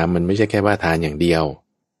กก็ตามมันไม่ใช่แค่ว่าทานอย่างเดียว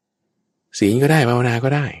ศีลก็ได้ภาวนาก็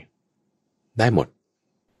ได้หมด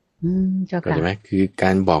เจ้าค่ะเข้าใจไหมคือกา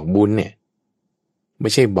รบอกบุญเนี่ยไม่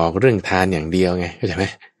ใช่บอกเรื่องทานอย่างเดียวไงเข้าใจไหม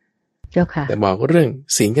เจ้าค่ะแต่บอกเรื่อง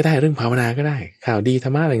ศีลก็ได้เรื่องภาวนาก็ได้ข่าวดีธร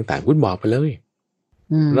รมะอะไรต่างๆคุณบอกไปเลย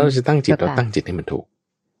แล้วเราจะตั้งจิตเราตั้งจิตให้มันถูก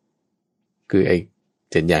คือไอ้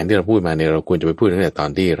7อย่างที่เราพูดมาเนี่ยเราควรจะไปพูดตั้งแต่ตอน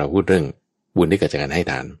ที่เราพูดเรื่องบุญที่เกิดจากการให้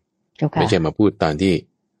ทานไม่ใช่มาพูดตอนที่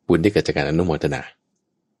บุญที่เกิดจากการอนุโมทนา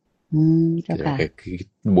เจ้าค่ะคือ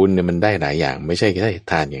บุญเนี่ยมันได้หลายอย่างไม่ใช่แค่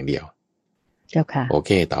ทานอย่างเดียวเจ้าค่ะโอเ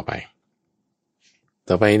คต่อไ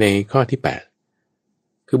ปในข้อที่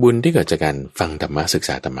8คือบุญที่เกิดจากการฟังธรรมะศึกษ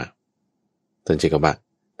าธรรมะต้นชื่อว่า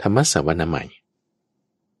ธรรมะสวรรค์ใหม่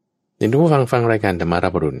อย่างที่ผู้ฟังรายการธรรมะรั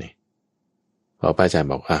บอรุณเนี่ยพอพระอาจารย์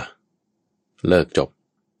บอกเลิกจบ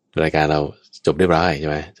รายการเราจบเรียบร้อยใช่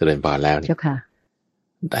ไหมเจริญพรแล้วเจ้าค่ะ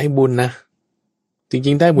ได้บุญนะจ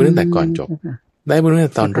ริงๆได้บุญตั้งแต่ก่อนจบได้บุญตั้งแ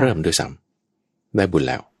ต่ตอนเริ่มด้วยซ้ำได้บุญ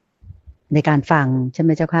แล้วในการฟังใช่ไหม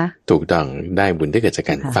เจ้าค่ะถูกต้องได้บุญที่เกิดจาก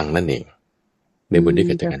การฟังนั่นเองในบุญที่เ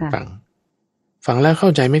กิดจากการฟังแล้วเข้า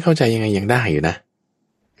ใจไม่เข้าใจยังไงยังได้อยู่นะ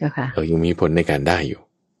เจ้าค่ะยังมีผลในการได้อยู่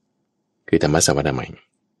คือธรรมะสวรรค์ใหม่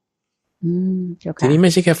เจ้าค่ะทีนี้ไ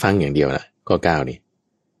ม่ใช่แค่ฟังอย่างเดียวนะข้อ9นี่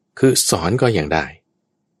คือสอนก็ยังได้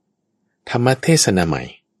ธรรมเทศนาใหม่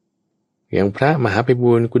อย่างพระมหาไพ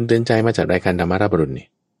บูลย์คุณเตือนใจมาจากรายการธรรมะรับอรุณนี่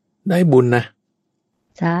ได้บุญนะ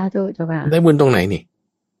สาธุเจ้าค่ะได้บุญตรงไหนนี่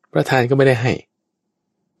ประธานก็ไม่ได้ให้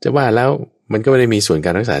จะว่าแล้วมันก็ไม่ได้มีส่วนก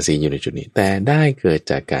ารรักษาศีลอยู่ในจุดนี้แต่ได้เกิด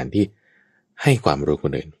จากการที่ให้ความรู้ค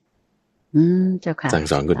นอื่นเจ้าค่ะสั่ง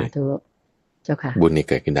สอนคนอื่นเจ้าค่ะบุญนี่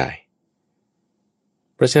เกิดขึ้นได้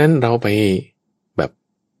เพราะฉะนั้นเราไปแบบ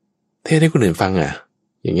เทศให้คนอื่นฟัง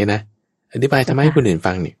อย่างเงี้ยนะอธิบายทำไมให้คนอื่น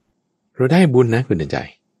ฟังนี่เราได้บุญนะคุณเตือนใจ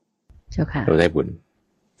เจ้าค่ะเราได้บุญ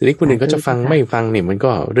ทีนี้คนอื่นก็จะฟังไม่ฟังนี่มัน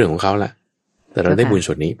ก็เรื่องของเขาละแต่เราได้บุญ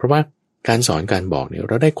ส่วนนี้เพราะว่าการสอนการบอกเนี่ยเ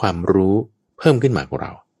ราได้ความรู้เพิ่มขึ้นมาของเร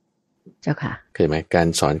าเจ้าค่ะเข้าใจไหมการ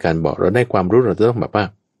สอนการบอกเราได้ความรู้เราจะต้องแบบว่า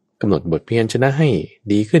กำหนดบทเพียรชนะให้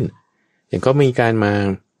ดีขึ้นอย่างก็มีการมา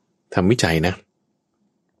ทำวิจัยนะ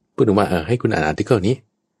พูดถึงว่าให้คุณอ่านอาร์ติเคิลนี้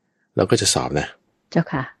เราก็จะสอบนะเจ้า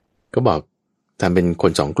ค่ะก็บอกทำเป็นค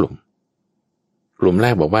น2กลุ่มกลุ่มแร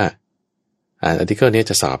กบอกว่าอ่านอาร์ติเคิลนี้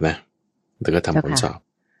จะสอบนะแล้วก็ทำผลสอบ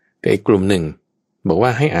แต่อีกกลุ่มหนึ่งบอกว่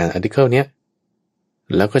าให้อ่านอาร์ติเคิลนี้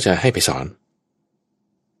แล้วก็จะให้ไปสอน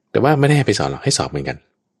แต่ว่าไม่ได้ให้ไปสอนหรอกให้สอบเหมือนกัน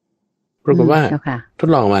ปรากฏว่าทด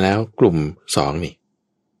ลองมาแล้วกลุ่ม2นี่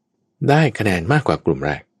ได้คะแนนมากกว่ากลุ่มแ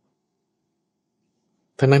รก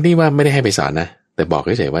ทั้งนั้นที่ว่าไม่ได้ให้ไปสอนนะแต่บอก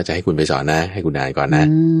เฉยๆว่าจะให้คุณไปสอนนะให้คุณอ่านก่อนนะ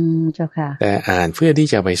เจ้าค่ะแต่อ่านเพื่อที่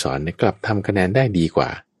จะไปสอนกลับทำคะแนนได้ดีกว่า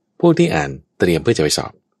พวกที่อ่านเตรียมเพื่อจะไปสอ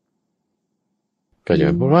บก็จะ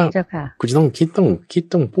เพราะว่าคุณจะต้องคิด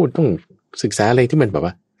ต้องพูดต้องศึกษาอะไรที่มันแบบ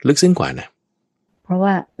ว่าลึกซึ้งกว่านะเพราะว่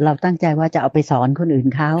าเราตั้งใจว่าจะเอาไปสอนคนอื่น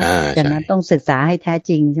เขาจากนั้นต้องศึกษาให้แท้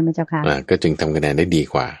จริงใช่ไหมเจ้าค่ะก็จึงทำคะแนนได้ดี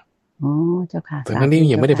กว่าเจ้าค่ะทั้งนี้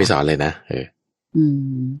ยังไม่ได้ไปสอนเลยนะ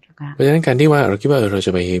เจ้าค่ะเพราะฉะนั้นการที่ว่าเราคิดว่าเราจ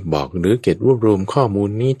ะไปบอกหรือเก็บรวบรวมข้อมูล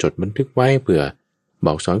นี้จดบันทึกไว้เผื่อบ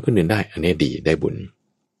อกสอนคนอื่นได้อันนี้ดีได้บุญ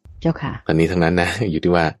เจ้าค่ะตอนนี้ทั้งนั้นนะอยู่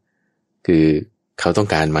ที่ว่าคือเขาต้อง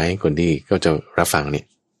การไหมคนที่เขาจะรับฟังเนี่ย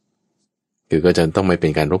คือก็จะต้องไม่เป็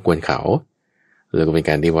นการรบกวนเขาแล้วก็เป็น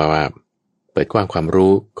การที่ว่าเปิดกว้างความ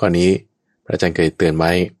รู้ข้อนี้พระอาจารย์เคยเตือนไ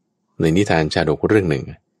ว้ในนิทานชาดกเรื่องหนึ่ง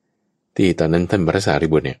ที่ตอนนั้นท่านพระสารี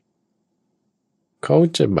บุตรเนี่ยเขา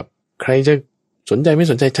จะแบบใครจะสนใจไม่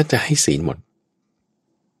สนใจฉันจะให้ศีลหมด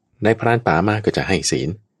ในพรานป่ามาก็จะให้ศีล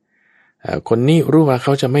คนนี้รู้ว่าเข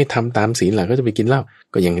าจะไม่ทำตามศีลหลักก็จะไปกินเหล้า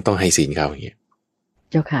ก็ยังต้องให้ศีลเขาอย่างเงี้ย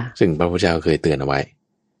เจ้าค่ะซึ่งพระพุทธเจ้าเคยเตือนเอาไว้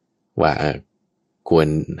ว่าควร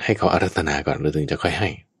ให้เขาอาราธนาก่อนแล้วถึงจะค่อยให้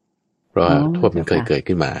เพราะว่าโทษมันเคยเกิด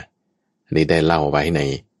ขึ้นมาอันนี้ได้เล่าไว้ใน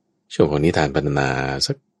ช่วงของนิทานพรรณนา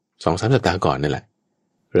สัก 2-3 สัปดาห์ก่อนนั่นแหละ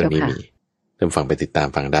เรื่องนี้มีท่านฟังไปติดตาม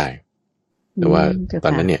ฟังได้แต่ว่าตอ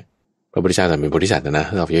นนั้นเนี่ยพระพุทธเจ้าเป็นบริษัทนะ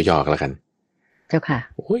เราย่อๆกันแล้วกันเจ้าค่ะ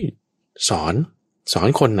โอ้ยสอน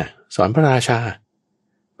คนน่ะสอนพระรา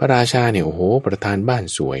ชาเนี่ยโอ้โหประทานบ้าน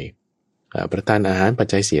สวยประทานอาหารปัจ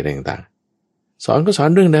จัย4อะไรต่างๆสอนก็สอน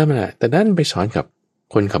เรื่องเดิมแหละแต่นั่นไปสอนกับ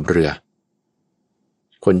คนขับเรือ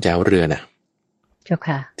คนแจวเรือน่ะเจ้า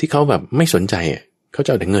ค่ะที่เขาแบบไม่สนใจอ่ะเขาจะ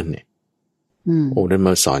เอาแต่เงินเนี่ยโอ้เดินม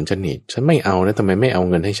าสอนฉันนี่ฉันไม่เอานะทำไมไม่เอา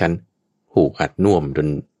เงินให้ฉันผูกอัดน่วมจน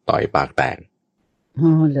ต่อยปากแตก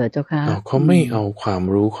เหลือเจ้าค่ะเขาไม่เอาความ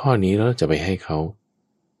รู้ข้อนี้แล้วจะไปให้เขา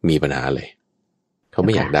มีปัญหาเลยเขาไ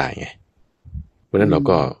ม่อยากได้ไงเพราะนั้นเรา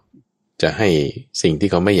ก็จะให้สิ่งที่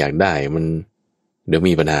เขาไม่อยากได้มันเดี๋ยว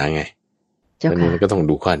มีปัญหาไงเพราะนั้นก็ต้อง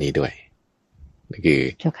ดูข้อนี้ด้วยนี่คือ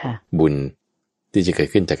บุญที่จะเกิด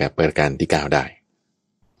ขึ้นจากการประการที่9ได้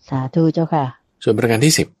สาธุเจ้าค่ะส่วนประการ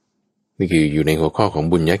ที่10นี่คืออยู่ในหัวข้อของ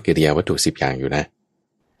บุญญกิริยาวัตถุ10อย่างอยู่นะ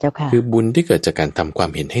เจ้าค่ะคือบุญที่เกิดจากการทำความ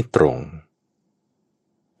เห็นให้ตรง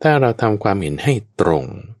ถ้าเราทำความเห็นให้ตรง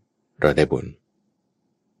เราได้บุญ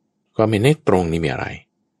ความเห็นให้ตรงนี่มีอะไร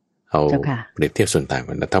เอาเปรียบเทียบส่วนต่าง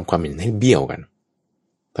กันเราทำความเห็นให้เบี้ยวกัน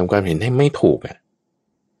ทำความเห็นให้ไม่ถูกอ่ะ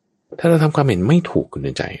ถ้าเราทำความเห็นไม่ถูกคุณ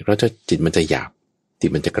ใจเราจะจิตมันจะหยาบจิต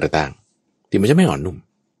มันจะกระด้างจิตมันจะไม่อ่อนนุ่ม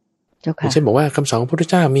ไม่ใช่บอกว่าคำสอนของพระพุทธ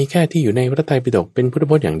เจ้ามีแค่ที่อยู่ในพระไตรปิฎกเป็นพุทธ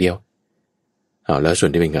พจน์อย่างเดียวแล้วส่วน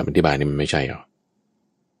ที่เป็นคำอธิบายนี่มันไม่ใช่หรอ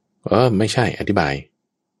ไม่ใช่อธิบาย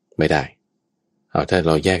ไม่ได้ถ้าเ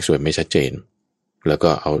ราแยกส่วนไม่ชัดเจนแล้วก็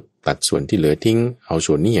เอาตัดส่วนที่เหลือทิ้งเอา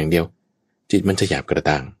ส่วนนี้อย่างเดียวจิตมันจะหยาบกระ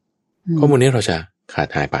ด้างข้อมูลนี้เราจะขาด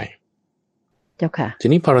หายไปเจ้าค่ะที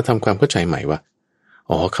นี้พอเราทำความเข้าใจใหม่ว่า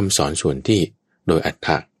คำสอนส่วนที่โดยอรรถ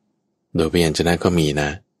ะโดยพยัญชนะก็มีนะ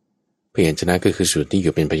พยัญชนะก็คือส่วนที่อ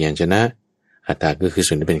ยู่เป็นพยัญชนะอรรถะก็คือ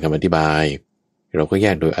ส่วนที่เป็นคำอธิบายเราก็แย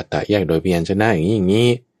กโดยอรรถะแยกโดยพยัญชนะอย่างนี้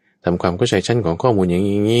ทำความเข้าใจชั้นของข้อมูลอย่าง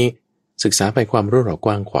นี้ศึกษาไปความรู้เราก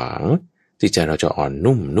ว้างขวางจิตใจเราจะอ่อน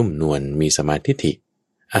นุ่มนวลมีสมาธิ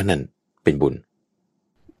อันนั้นเป็นบุญ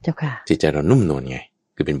เจ้าค่ะจิตใจเรานุ่มนวลไง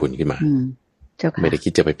คือเป็นบุญขึ้นมาเจ้าค่ะไม่ได้คิ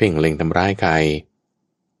ดจะไปเพ่งเล็งทำร้ายใคร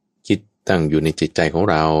คิดตั้งอยู่ในจิตใจของ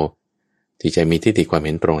เราที่ใจมีทิฏฐิความเ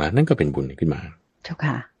ห็นตรงแล้วนั่นก็เป็นบุญขึ้นมาเจ้า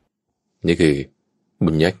ค่ะนี่คือบุ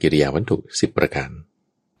ญญกิริยาวัตถุ10ประการ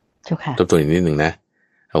เจ้าค่ะทบทวนอีกนิดนึงนะ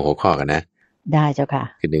เอาหัวข้อกันนะได้เจ้าค่ะ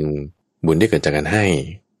คือ1บุญที่เกิดจากการให้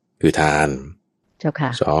คือทานเจ้าค่ะ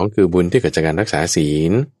2คือบุญที่เกิดจากการรักษาศี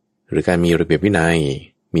ลหรือการมีระเบียบวินัย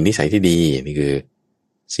มีนิสัยที่ดีนี่คือ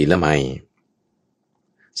ศีลละไม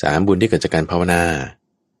3บุญที่เกิดจากการภาวนา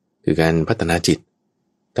คือการพัฒนาจิต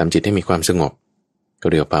ทำจิตให้มีความสงบก็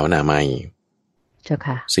เรียกภาวนาใหม่เจ้า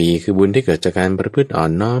ค่ะ4คือบุญที่เกิดจากการประพฤติอ่อ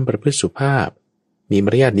นน้อมประพฤติสุภาพมีมา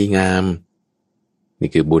รยาทดีงามนี่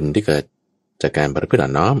คือบุญที่เกิดจากการประพฤติอ่อ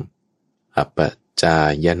นน้อมอัปปจา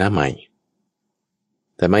ยนะใหม่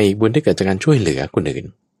แต่มาอีกบุญที่เกิดจากการช่วยเหลือคนอื่น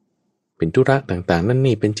เป็นธุระต่างๆนั่น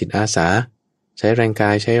นี่เป็นจิตอาสาใช้แรงกา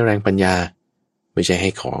ยใช้แรงปัญญาไม่ใช่ให้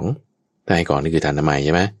ของแต่ให้ของนี่คือทานนามัยใ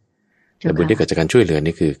ช่ไหมแต่บุญที่เกิดจากการช่วยเหลือ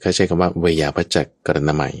นี่คือเขาใช้คำว่าเวยาวัจจกรณ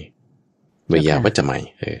มัยเวยาวัจจะใหม่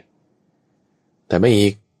แต่ไม่อี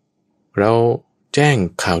กเราแจ้ง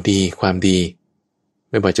ข่าวดีความดี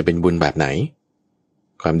ไม่ว่าจะเป็นบุญแบบไหน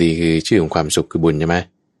ความดีคือชื่อของความสุขคือบุญใช่ไหม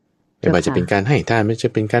ไม่ว่าจะเป็นการให้ทานไม่ว่าจ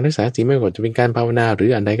ะเป็นการรักษาศีลไม่ว่าจะเป็นการภาวนาหรือ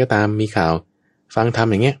อันใดก็ตามมีข่าวฟังธรรม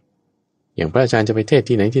อย่างเงี้ยอย่างพระอาจารย์จะไปเทศ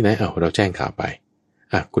ที่ไหนเราแจ้งข่าวไป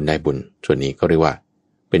คุณได้บุญส่วนนี้ก็เรียกว่า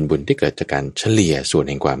เป็นบุญที่เกิดจากการเฉลี่ยส่วน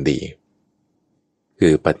แห่งความดีคื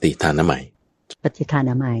อปฏิทานใหม่ปฏิทาน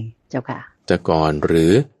ใหม่เจ้าค่ะจะก่อนหรื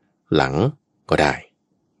อหลังก็ได้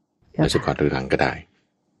ไม่ใช่ก่อนหรือหลังก็ได้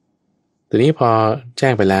ทีนี้พอแจ้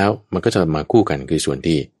งไปแล้วมันก็จะมาคู่กันคือส่วน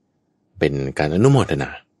ที่เป็นการอนุโมทนา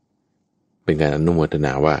เป็นการอนุโมทน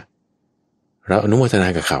าว่าเราอนุโมทนา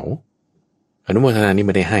กับเขาอนุโมทนานี้ไ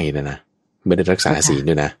ม่ได้ให้นะไม่ได้รักษาศีล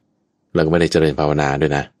ด้วยนะเราก็ไม่ได้เจริญภาวนาด้ว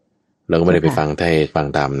ยนะเราก็ไม่ได้ไปฟังเทศฟัง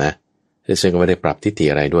ธรรมนะฉันก็ไม่ได้ปรับทิฏฐิ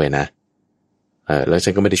อะไรด้วยนะแล้วฉั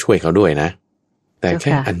นก็ไม่ได้ช่วยเขาด้วยนะแต่แ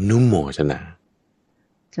ค่อนุโมทนา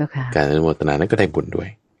เจ้าค่ะการอนุโมทนานั้นก็ได้บุญด้วย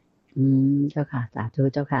เจ้าค่ะสาธุ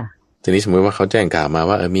เจ้าค่ะทีนี้สมมติว่าเขาแจ้งข่าวมา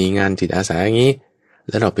ว่ามีงานจิตอาสาอย่างนี้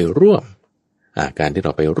แล้วเราไปร่วมการที่เร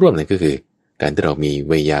าไปร่วมนั่นก็คือการที่เรามี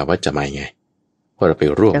เวยาวัจจะใหม่ไงเพราะเราไป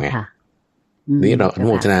ร่วมไงนี่เราอนุโ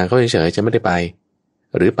มทนาเขาเฉยๆจะไม่ได้ไป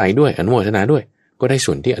หรือไปด้วยอนุโมทนาด้วยก็ได้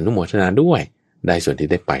ส่วนที่อนุโมทนาด้วยได้ส่วนที่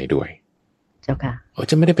ได้ไปด้วยเจ้าค่ะ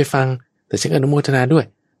จะไม่ได้ไปฟังแต่ฉันอนุโมทนาด้วย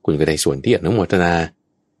คุณก็ได้ส่วนที่อนุโมทนา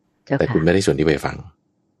แต่คุณไม่ได้ส่วนที่ไปฟัง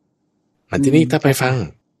ทีนี้ถ้าไปฟัง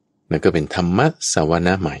นั่นก็เป็นธรรมะสวน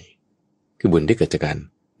ะใหม่คือบุญที่เกิดจากการ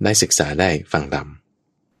ได้ศึกษาได้ฟังธรรม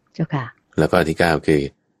เจ้าค่ะแล้วก็ที่9คือ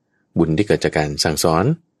บุญที่เกิดจากการสั่งสอน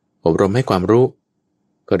อบรมให้ความรู้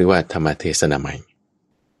ก็เรียกว่าธรรมเทศนาใหม่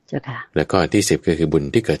เจ้าค่ะแล้วก็ที่10ก็คือบุญ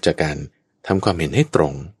ที่เกิดจากการทำความเห็นให้ตร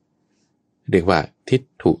งเรียกว่าทิฏ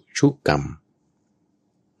ฐุชุกรรม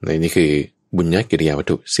นี่คือบุญญกิริยาวัต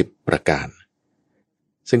ถุ10ประการ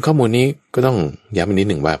ซึ่งข้อมูลนี้ก็ต้องย้ำอีกนิด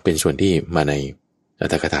หนึ่งว่าเป็นส่วนที่มาในอร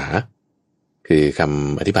รถกถาคือค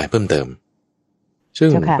ำอธิบายเพิ่มเติมซึ่ง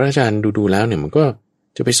พระอาจารย์ดูแล้วเนี่ยมันก็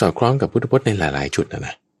จะไปสอดคล้องกับพุทธพจน์ในหลายๆจุดน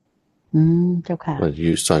ะเจ้าค่ะอ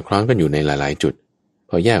ยู่สอดคล้องกันอยู่ในหลายๆจุด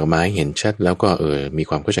พอแยกออกมาให้เห็นชัดแล้วก็มี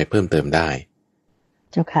ความเข้าใจเพิ่มเติมได้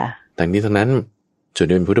เจ้าค่ะทั้งนี้ทั้งนั้นส่วน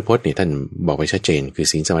ที่เป็นพุทธพจน์นี่ท่านบอกไว้ชัดเจนคือ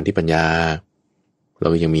ศีลสมาธิปัญญาเรา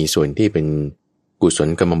ก็ยังมีส่วนที่เป็นกุศล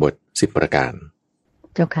กรรมบท10ประการ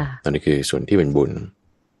เจ้าค่ะตอนนี้คือส่วนที่เป็นบุญ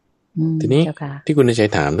ทีนี้ที่คุณได้ใช้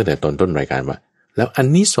ถามตั้งแต่ต้นรายการว่าแล้วอา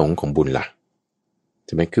นิสงส์ของบุญล่ะใ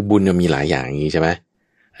ช่ไหมคือบุญมันมีหลายอย่างอย่างนี้ใช่ไหม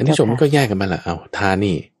อานิสงส์มันก็แยกกันมาละเอาทาน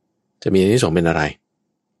นี่จะมีอานิสงส์เป็นอะไร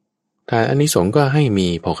ทานอานิสงส์ก็ให้มี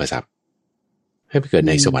โภคทรัพย์ให้ไปเกิดใ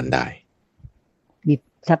นสวรรค์ได้มี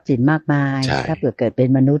ทรัพย์สินมากมายถ้าเกิดเป็น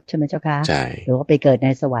มนุษย์ใช่ไหมเจ้าค่ะใช่หรือว่าไปเกิดใน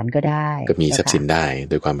สวรรค์ก็ได้ก็มีทรัพย์สินได้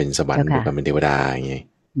โดยความเป็นสวรรค์โดยความเป็นเทวดาอย่างเงี้ย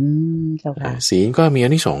เจ้าค่ะศีลก็มีอา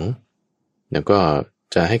นิสงส์แล้วก็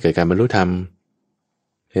จะให้เกิดการบรรลุธรรม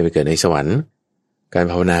ให้ไปเกิดในสวรรค์การ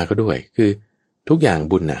ภาวนาก็ด้วยคือทุกอย่าง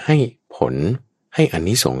บุญน่ะให้ผลให้อา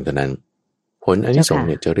นิสงส์เท่านั้นผลอานิสงส์เ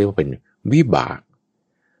นี่ยจะเรียกว่าเป็นวิบาก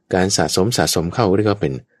การสะสมเข้าเรียกว่าเป็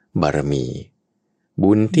นบารมี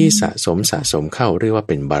บุญที่สะสมเข้าเรียกว่า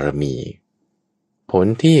เป็นบารมีผล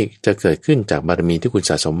ที่จะเกิดขึ้นจากบารมีที่คุณ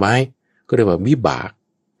สะสมไว้ก็เรียกว่าวิบาก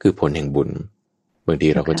คือผลแห่งบุญบางที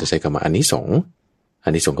เราก็จะใช้คำว่าอานิสงส์อา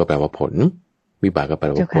นิสงส์ก็แปลว่าผลวิบากก็แปล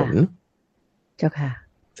ว่าผลเจ้าค่ะ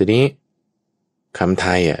ทีนี้คำไท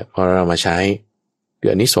ยพอเรามาใช้คือ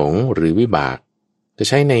อานิสงส์หรือวิบากจะ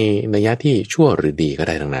ใช้ในนัยยะที่ชั่วหรือดีก็ไ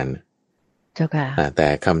ด้ทั้งนั้นเจ้าค่ะแต่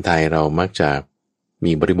คำไทยเรามักจะ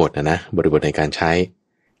มีบริบทนะบริบทในการใช้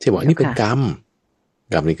ที่บอกนี่เป็นกรรม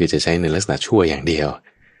นี่คือจะใช้ในลักษณะชั่วอย่างเดียว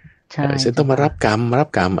ฉันต้องมารับกรรม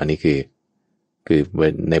อันนี้คือ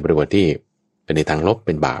ในบริบทที่เป็นในทางลบเ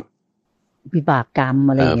ป็นบาปวิบากกรรม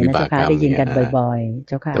อะไรอย่างเงี้ยนะเจ้าค่ะได้ยินกันบ่อยๆเ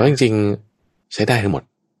จ้าค่ะแต่ว่าจริงๆใช้ได้ทั้งหมด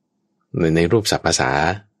ในรูปศัพท์ภาษา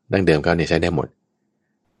ดั้งเดิมเขาเนี่ยใช้ได้หมด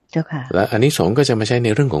เจ้าค่ะแล้วอานิสงส์ก็จะมาใช้ใน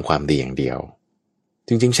เรื่องของความดีอย่างเดียว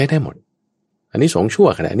จริงๆใช้ได้หมดอานิสงส์ชั่ว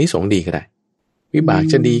ก็ได้อานิสงส์ดีก็ได้วิบาก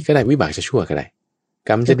จะดีก็ได้วิบากจะชั่วก็ได้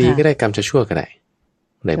กรรมจะดีก็ได้กรรมจะชั่วก็ได้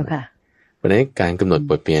ได้หมดเพราะฉะนั้นการกำหนด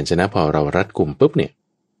บทเปลี่ยนชนะพอเรารัดกุมปุ๊บเนี่ย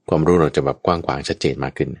ความรู้เราจะแบบกว้างขวางชัดเจนม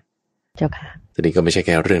ากขึ้นเจ้าค่ะทีนี้ก็ไม่ใช่แ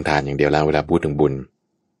ค่เรื่องทานอย่างเดียวแล้วเวลาพูดถึงบุญ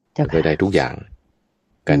ก็ได้ทุกอย่าง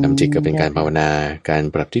การทำจิตก็เป็นการภาวนาการ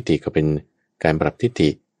ปรับทิฏฐิก็เป็นการปรับทิฏฐิ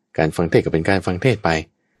การฟังเทศก็เป็นการฟังเทศไป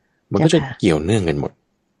มันก็จะเกี่ยวเนื่องกันหมด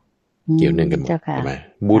ใช่ไหม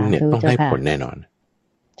บุญเนี่ยต้องให้ผลแน่นอน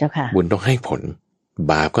เจ้าค่ะบุญต้องให้ผล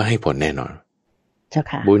บาปก็ให้ผลแน่นอนเจ้า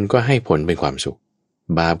ค่ะบุญก็ให้ผลเป็นความสุข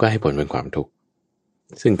บาปก็ให้ผลเป็นความทุกข์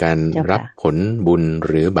ซึ่งการรับผลบุญ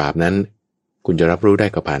หรือบาปนั้นคุณจะรับรู้ได้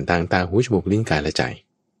ก็ผ่านทางตาหูจมูกลิ้นกายและใจ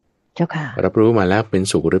เจ้าค่ะรับรู้มาแล้วเป็น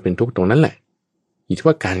สุขหรือเป็นทุกข์ตรงนั้นแหละอยู่ที่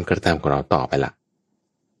ว่าการกระทำของเราต่อไปละ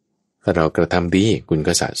ถ้าเรากระทำดีคุณ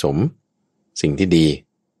ก็สะสมสิ่งที่ดี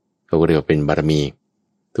เขาเรียกว่าเป็นบารมี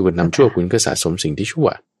ถ้าคุณทำชั่วคุณก็สะสมสิ่งที่ชั่ว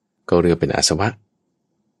เขาเรียกเป็นอาสวะ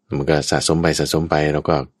มันก็สะสมไปแล้ว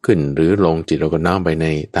ก็ขึ้นหรือลงจิตเราก็น้อมไปใน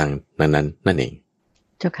ทางนั้นนั่นเอง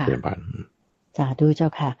เจ้าค่ะสาธุเจ้า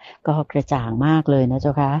ค่ะก็กระจ่างมากเลยนะเจ้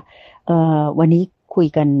าค่ะวันนี้คุย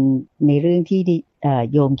กันในเรื่องที่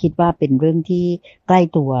โยมคิดว่าเป็นเรื่องที่ใกล้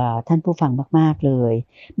ตัวท่านผู้ฟังมากๆเลย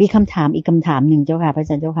มีคำถามอีกคำถามหนึ่งเจ้าค่ะพระอา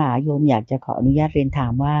จารย์เจ้าค่ะโยมอยากจะขออนุญาตเรียนถา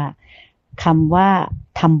มว่าคำว่า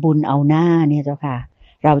ทำบุญเอาหน้าเนี่ยเจ้าค่ะ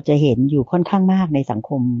เราจะเห็นอยู่ค่อนข้างมากในสังค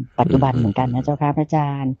มปัจจุบันเหมือนกันนะเจ้าค่ะพระอาจ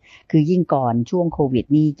ารย์คือยิ่งก่อนช่วงโควิด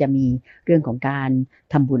นี่จะมีเรื่องของการ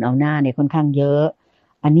ทำบุญเอาหน้าเนี่ยค่อนข้างเยอะ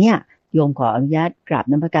อันเนี้ยโยมขออนุญาตกราบ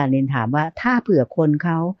นมัสการเรียนถามว่าถ้าเผื่อคนเข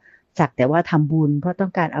าสักแต่ว่าทำบุญเพราะต้อ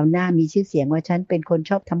งการเอาหน้ามีชื่อเสียงว่าฉันเป็นคน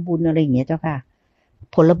ชอบทำบุญอะไรอย่างเงี้ยเจ้าค่ะ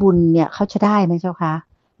ผลบุญเนี่ยเขาจะได้ไหมเจ้าค่ะ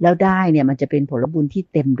แล้วได้เนี่ยมันจะเป็นผลบุญที่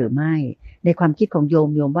เต็มหรือไม่ในความคิดของโย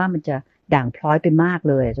มว่ามันจะด่างพร้อยไปมาก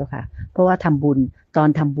เลยเจ้าค่ะเพราะว่าทำบุญตอน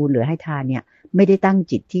ทำบุญหรือให้ทานเนี่ยไม่ได้ตั้ง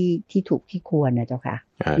จิตที่ถูกที่ควรนะเจ้าค่ะ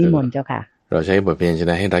นิมนต์เจ้าค่ะเราใช้บทเพลงช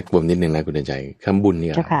นะให้รักบุญนิดนึงนะคุณใจคำบุญเ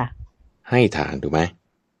นี่ยให้ทานถูกไหม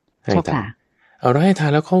ให้ทานเอาเราให้ทา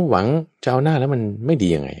นแล้วเขาหวังจะเอาหน้าแล้วมันไม่ดี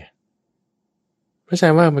ยังไงเพราะฉะ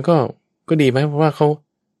นั้นว่ามันก็ดีไหมเพราะว่าเขา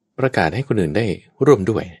ประกาศให้คนอื่นได้ร่วม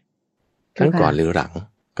ด้วยทั้งก่อนหรือหลัง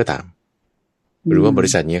ก็ตามหรือว่าบริ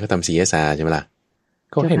ษัทนี้เขาทำ CSR ใช่ไหมล่ะ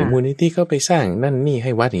ก็ให้มูลนิธิเขาไปสร้างนั่นนี่ใ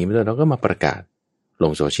ห้วัดอย่างนี้เราก็มาประกาศล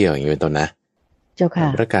งโซเชียลอย่างนี้เป็นต้นนะเจ้าค่ะ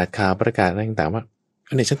ประกาศข่าวประกาศอะไรต่างๆว่า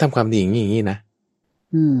อันนี้ฉันทำความดีอย่างนี้นะ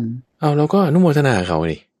เอาเราก็อนุโมทนาเขา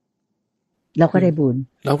ดิเราก็ได้บุญ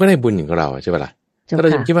อย่างเราใช่ปะล่ะถ้าเรา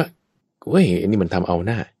จะคิดว่าเฮ้ยอันนี้มันทำเอาห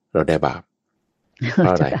น้าเราได้บาปเพร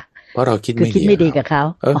าะอะไรเพราะเราคิดไม่ดีกับเขา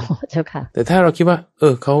เจ้าค่ะแต่ถ้าเราคิดว่า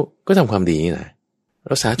เขาก็ทำความดีนี่นะเ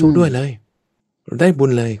ราสาธุด้วยเลยเราได้บุ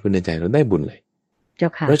ญเลยคุณใจเราได้บุญเลยเจ้า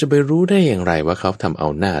ค่ะเราจะไปรู้ได้อย่างไรว่าเขาทำเอา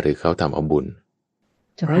หน้าหรือเขาทำเอาบุญ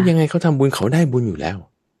เพราะยังไงเขาทำบุญเขาได้บุญอยู่แล้ว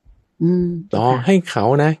ต่อให้เขา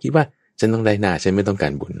นะคิดว่าฉันต้องได้หน้าฉันไม่ต้องกา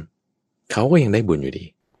รบุญเขาก็ยังได้บุญอยู่ดี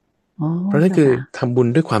เพราะนั่นคือทำบุญ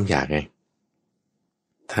ด้วยความอยากไง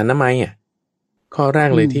ทานน้ำไมข้อแรก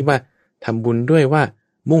เลยที่ว่าทำบุญด้วยว่า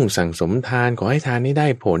มุ่งสั่งสมทานขอให้ทานนี้ได้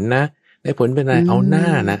ผลนะได้ผลเป็นอะไรเอาหน้า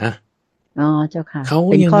นะเจ้าค่ะเขา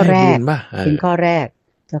ยังได้บุญป่ะเป็นข้อแรก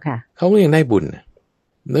เจ้าค่ะเขาก็ยังได้บุญ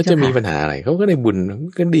แล้วจะมีปัญหาอะไรเขาก็ได้บุญ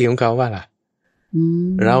ก็ดีของเขาว่าล่ะ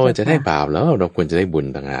เราจะได้บาปแล้วเราควรจะได้บุญ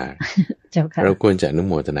ต่างหากเราควรจะอนุโ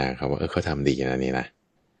มทนาเขาว่าเขาทำดีนะนี่นะ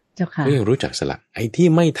เขายังรู้จักสละไอ้ที่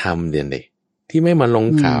ไม่ทำเด็กที่ไม่มาลง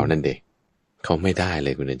ข่าวนั่นเด็กเขาไม่ได้เล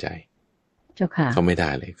ยคุณใจเขาไม่ได้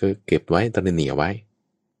เลยก็เก็บไว้ตระหนี่เอาไว้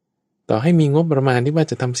ต่อให้มีงบประมาณที่ว่า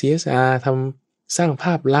จะทำ CSR ทำสร้างภ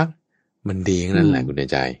าพลักษณ์มันดีนั่นแหละคุณ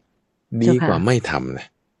ใจดีกว่าไม่ทำนะ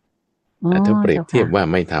ถ้าเปรียบเทียบว่า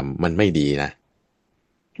ไม่ทำมันไม่ดีนะ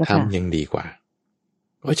ทำยังดีกว่า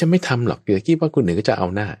ว่าฉันไม่ทำหรอกเดี๋ยวคิดว่าคุณหนึ่งก็จะเอา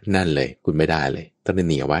หน้านั่นเลยคุณไม่ได้เลยตระ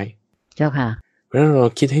หนี่เอาไว้เจ้าค่ะเพราะฉะนั้นเรา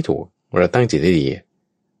คิดให้ถูกเราตั้งจิตให้ดี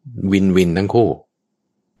วินวินทั้งคู่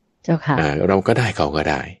เจ้าค่ะเราก็ได้เขาก็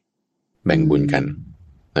ได้แบ่งบุญกัน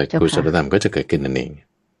กุศลธรรมก็จะเกิดขึ้นนั่นเอง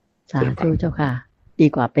สาธุเจ้าค่ะดี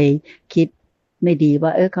กว่าไปคิดไม่ดีว่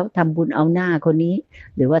าเขาทำบุญเอาหน้าคนนี้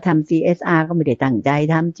หรือว่าทำ CSR ก็ไม่ได้ตั้งใจ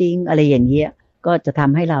ทำจริงอะไรอย่างเงี้ยก็จะท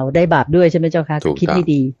ำให้เราได้บาปด้วยใช่ไหมเจ้าค่ะคิดไม่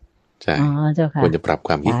ดีใช่เจ้าค่ะควรจะปรับค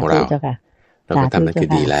วามคิดของเราเราก็ทำนั่นคือ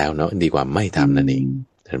ดีแล้วเนาะดีกว่าไม่ทำนั่นเอง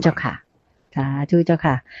เจ้าค่ะสาธุเจ้า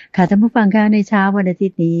ค่ะค่ะท่านผู้ฟังค่ะในเช้าวันอาทิ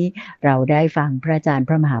ตย์นี้เราได้ฟังพระอาจารย์พ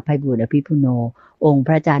ระมหาไพบูลย์อภิปุโนองค์พ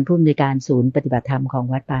ระอาจารย์ผู้อำนวยการศูนย์ปฏิบัติธรรมของ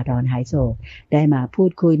วัดป่าดอนหายโศกได้มาพู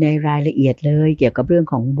ดคุยในรายละเอียดเลยเกี่ยวกับเรื่อง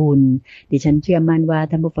ของบุญดิฉันเชื่อมั่นว่า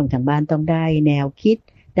ท่านผู้ฟังทางบ้านต้องได้แนวคิด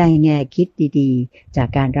ได้แง่คิดดีๆจาก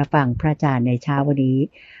การรับฟังพระอาจารย์ในเช้าวันนี้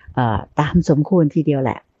ตามสมควรทีเดียวแห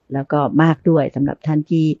ละแล้วก็มากด้วยสำหรับท่าน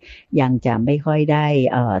ที่ยังจะไม่ค่อยได้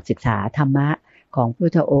ศึกษาธรรมะของพระพุ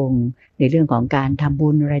ทธองค์ในเรื่องของการทำบุ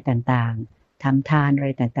ญอะไรต่างๆทำทานอะไร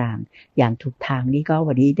ต่างๆอย่างถูกทางนี้ก็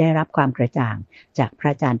วันนี้ได้รับความกระจ่างจากพร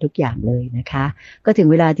ะอาจารย์ทุกอย่างเลยนะคะก็ถึง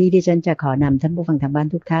เวลาที่ดิฉันจะขอนำท่านผู้ฟังทางบ้าน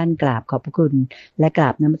ทุกท่านกราบขอบพระคุณและกรา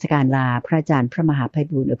บนมัสการลาพระอาจารย์พระมหาไพ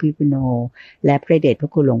บูลย์อภิปุโนและพระเดชพร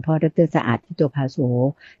ะคุณหลวงพ่อดร.สะอาดทิโตภาโส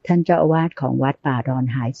ท่านเจ้าอาวาสของวัดป่าดอน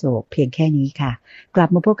หายโศกเพียงแค่นี้ค่ะกลับ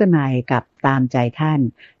มาพบกันใหม่กับตามใจท่าน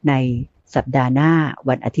ในสัปดาห์หน้า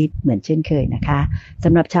วันอาทิตย์เหมือนเช่นเคยนะคะส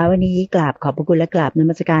ำหรับเช้าวันนี้กราบขอบพระคุณและกราบน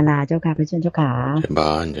มัสการลาเจ้าค่ะพระเจ้าค่ะเจ้าบ้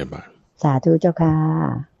านสาธุเจ้าค่ะ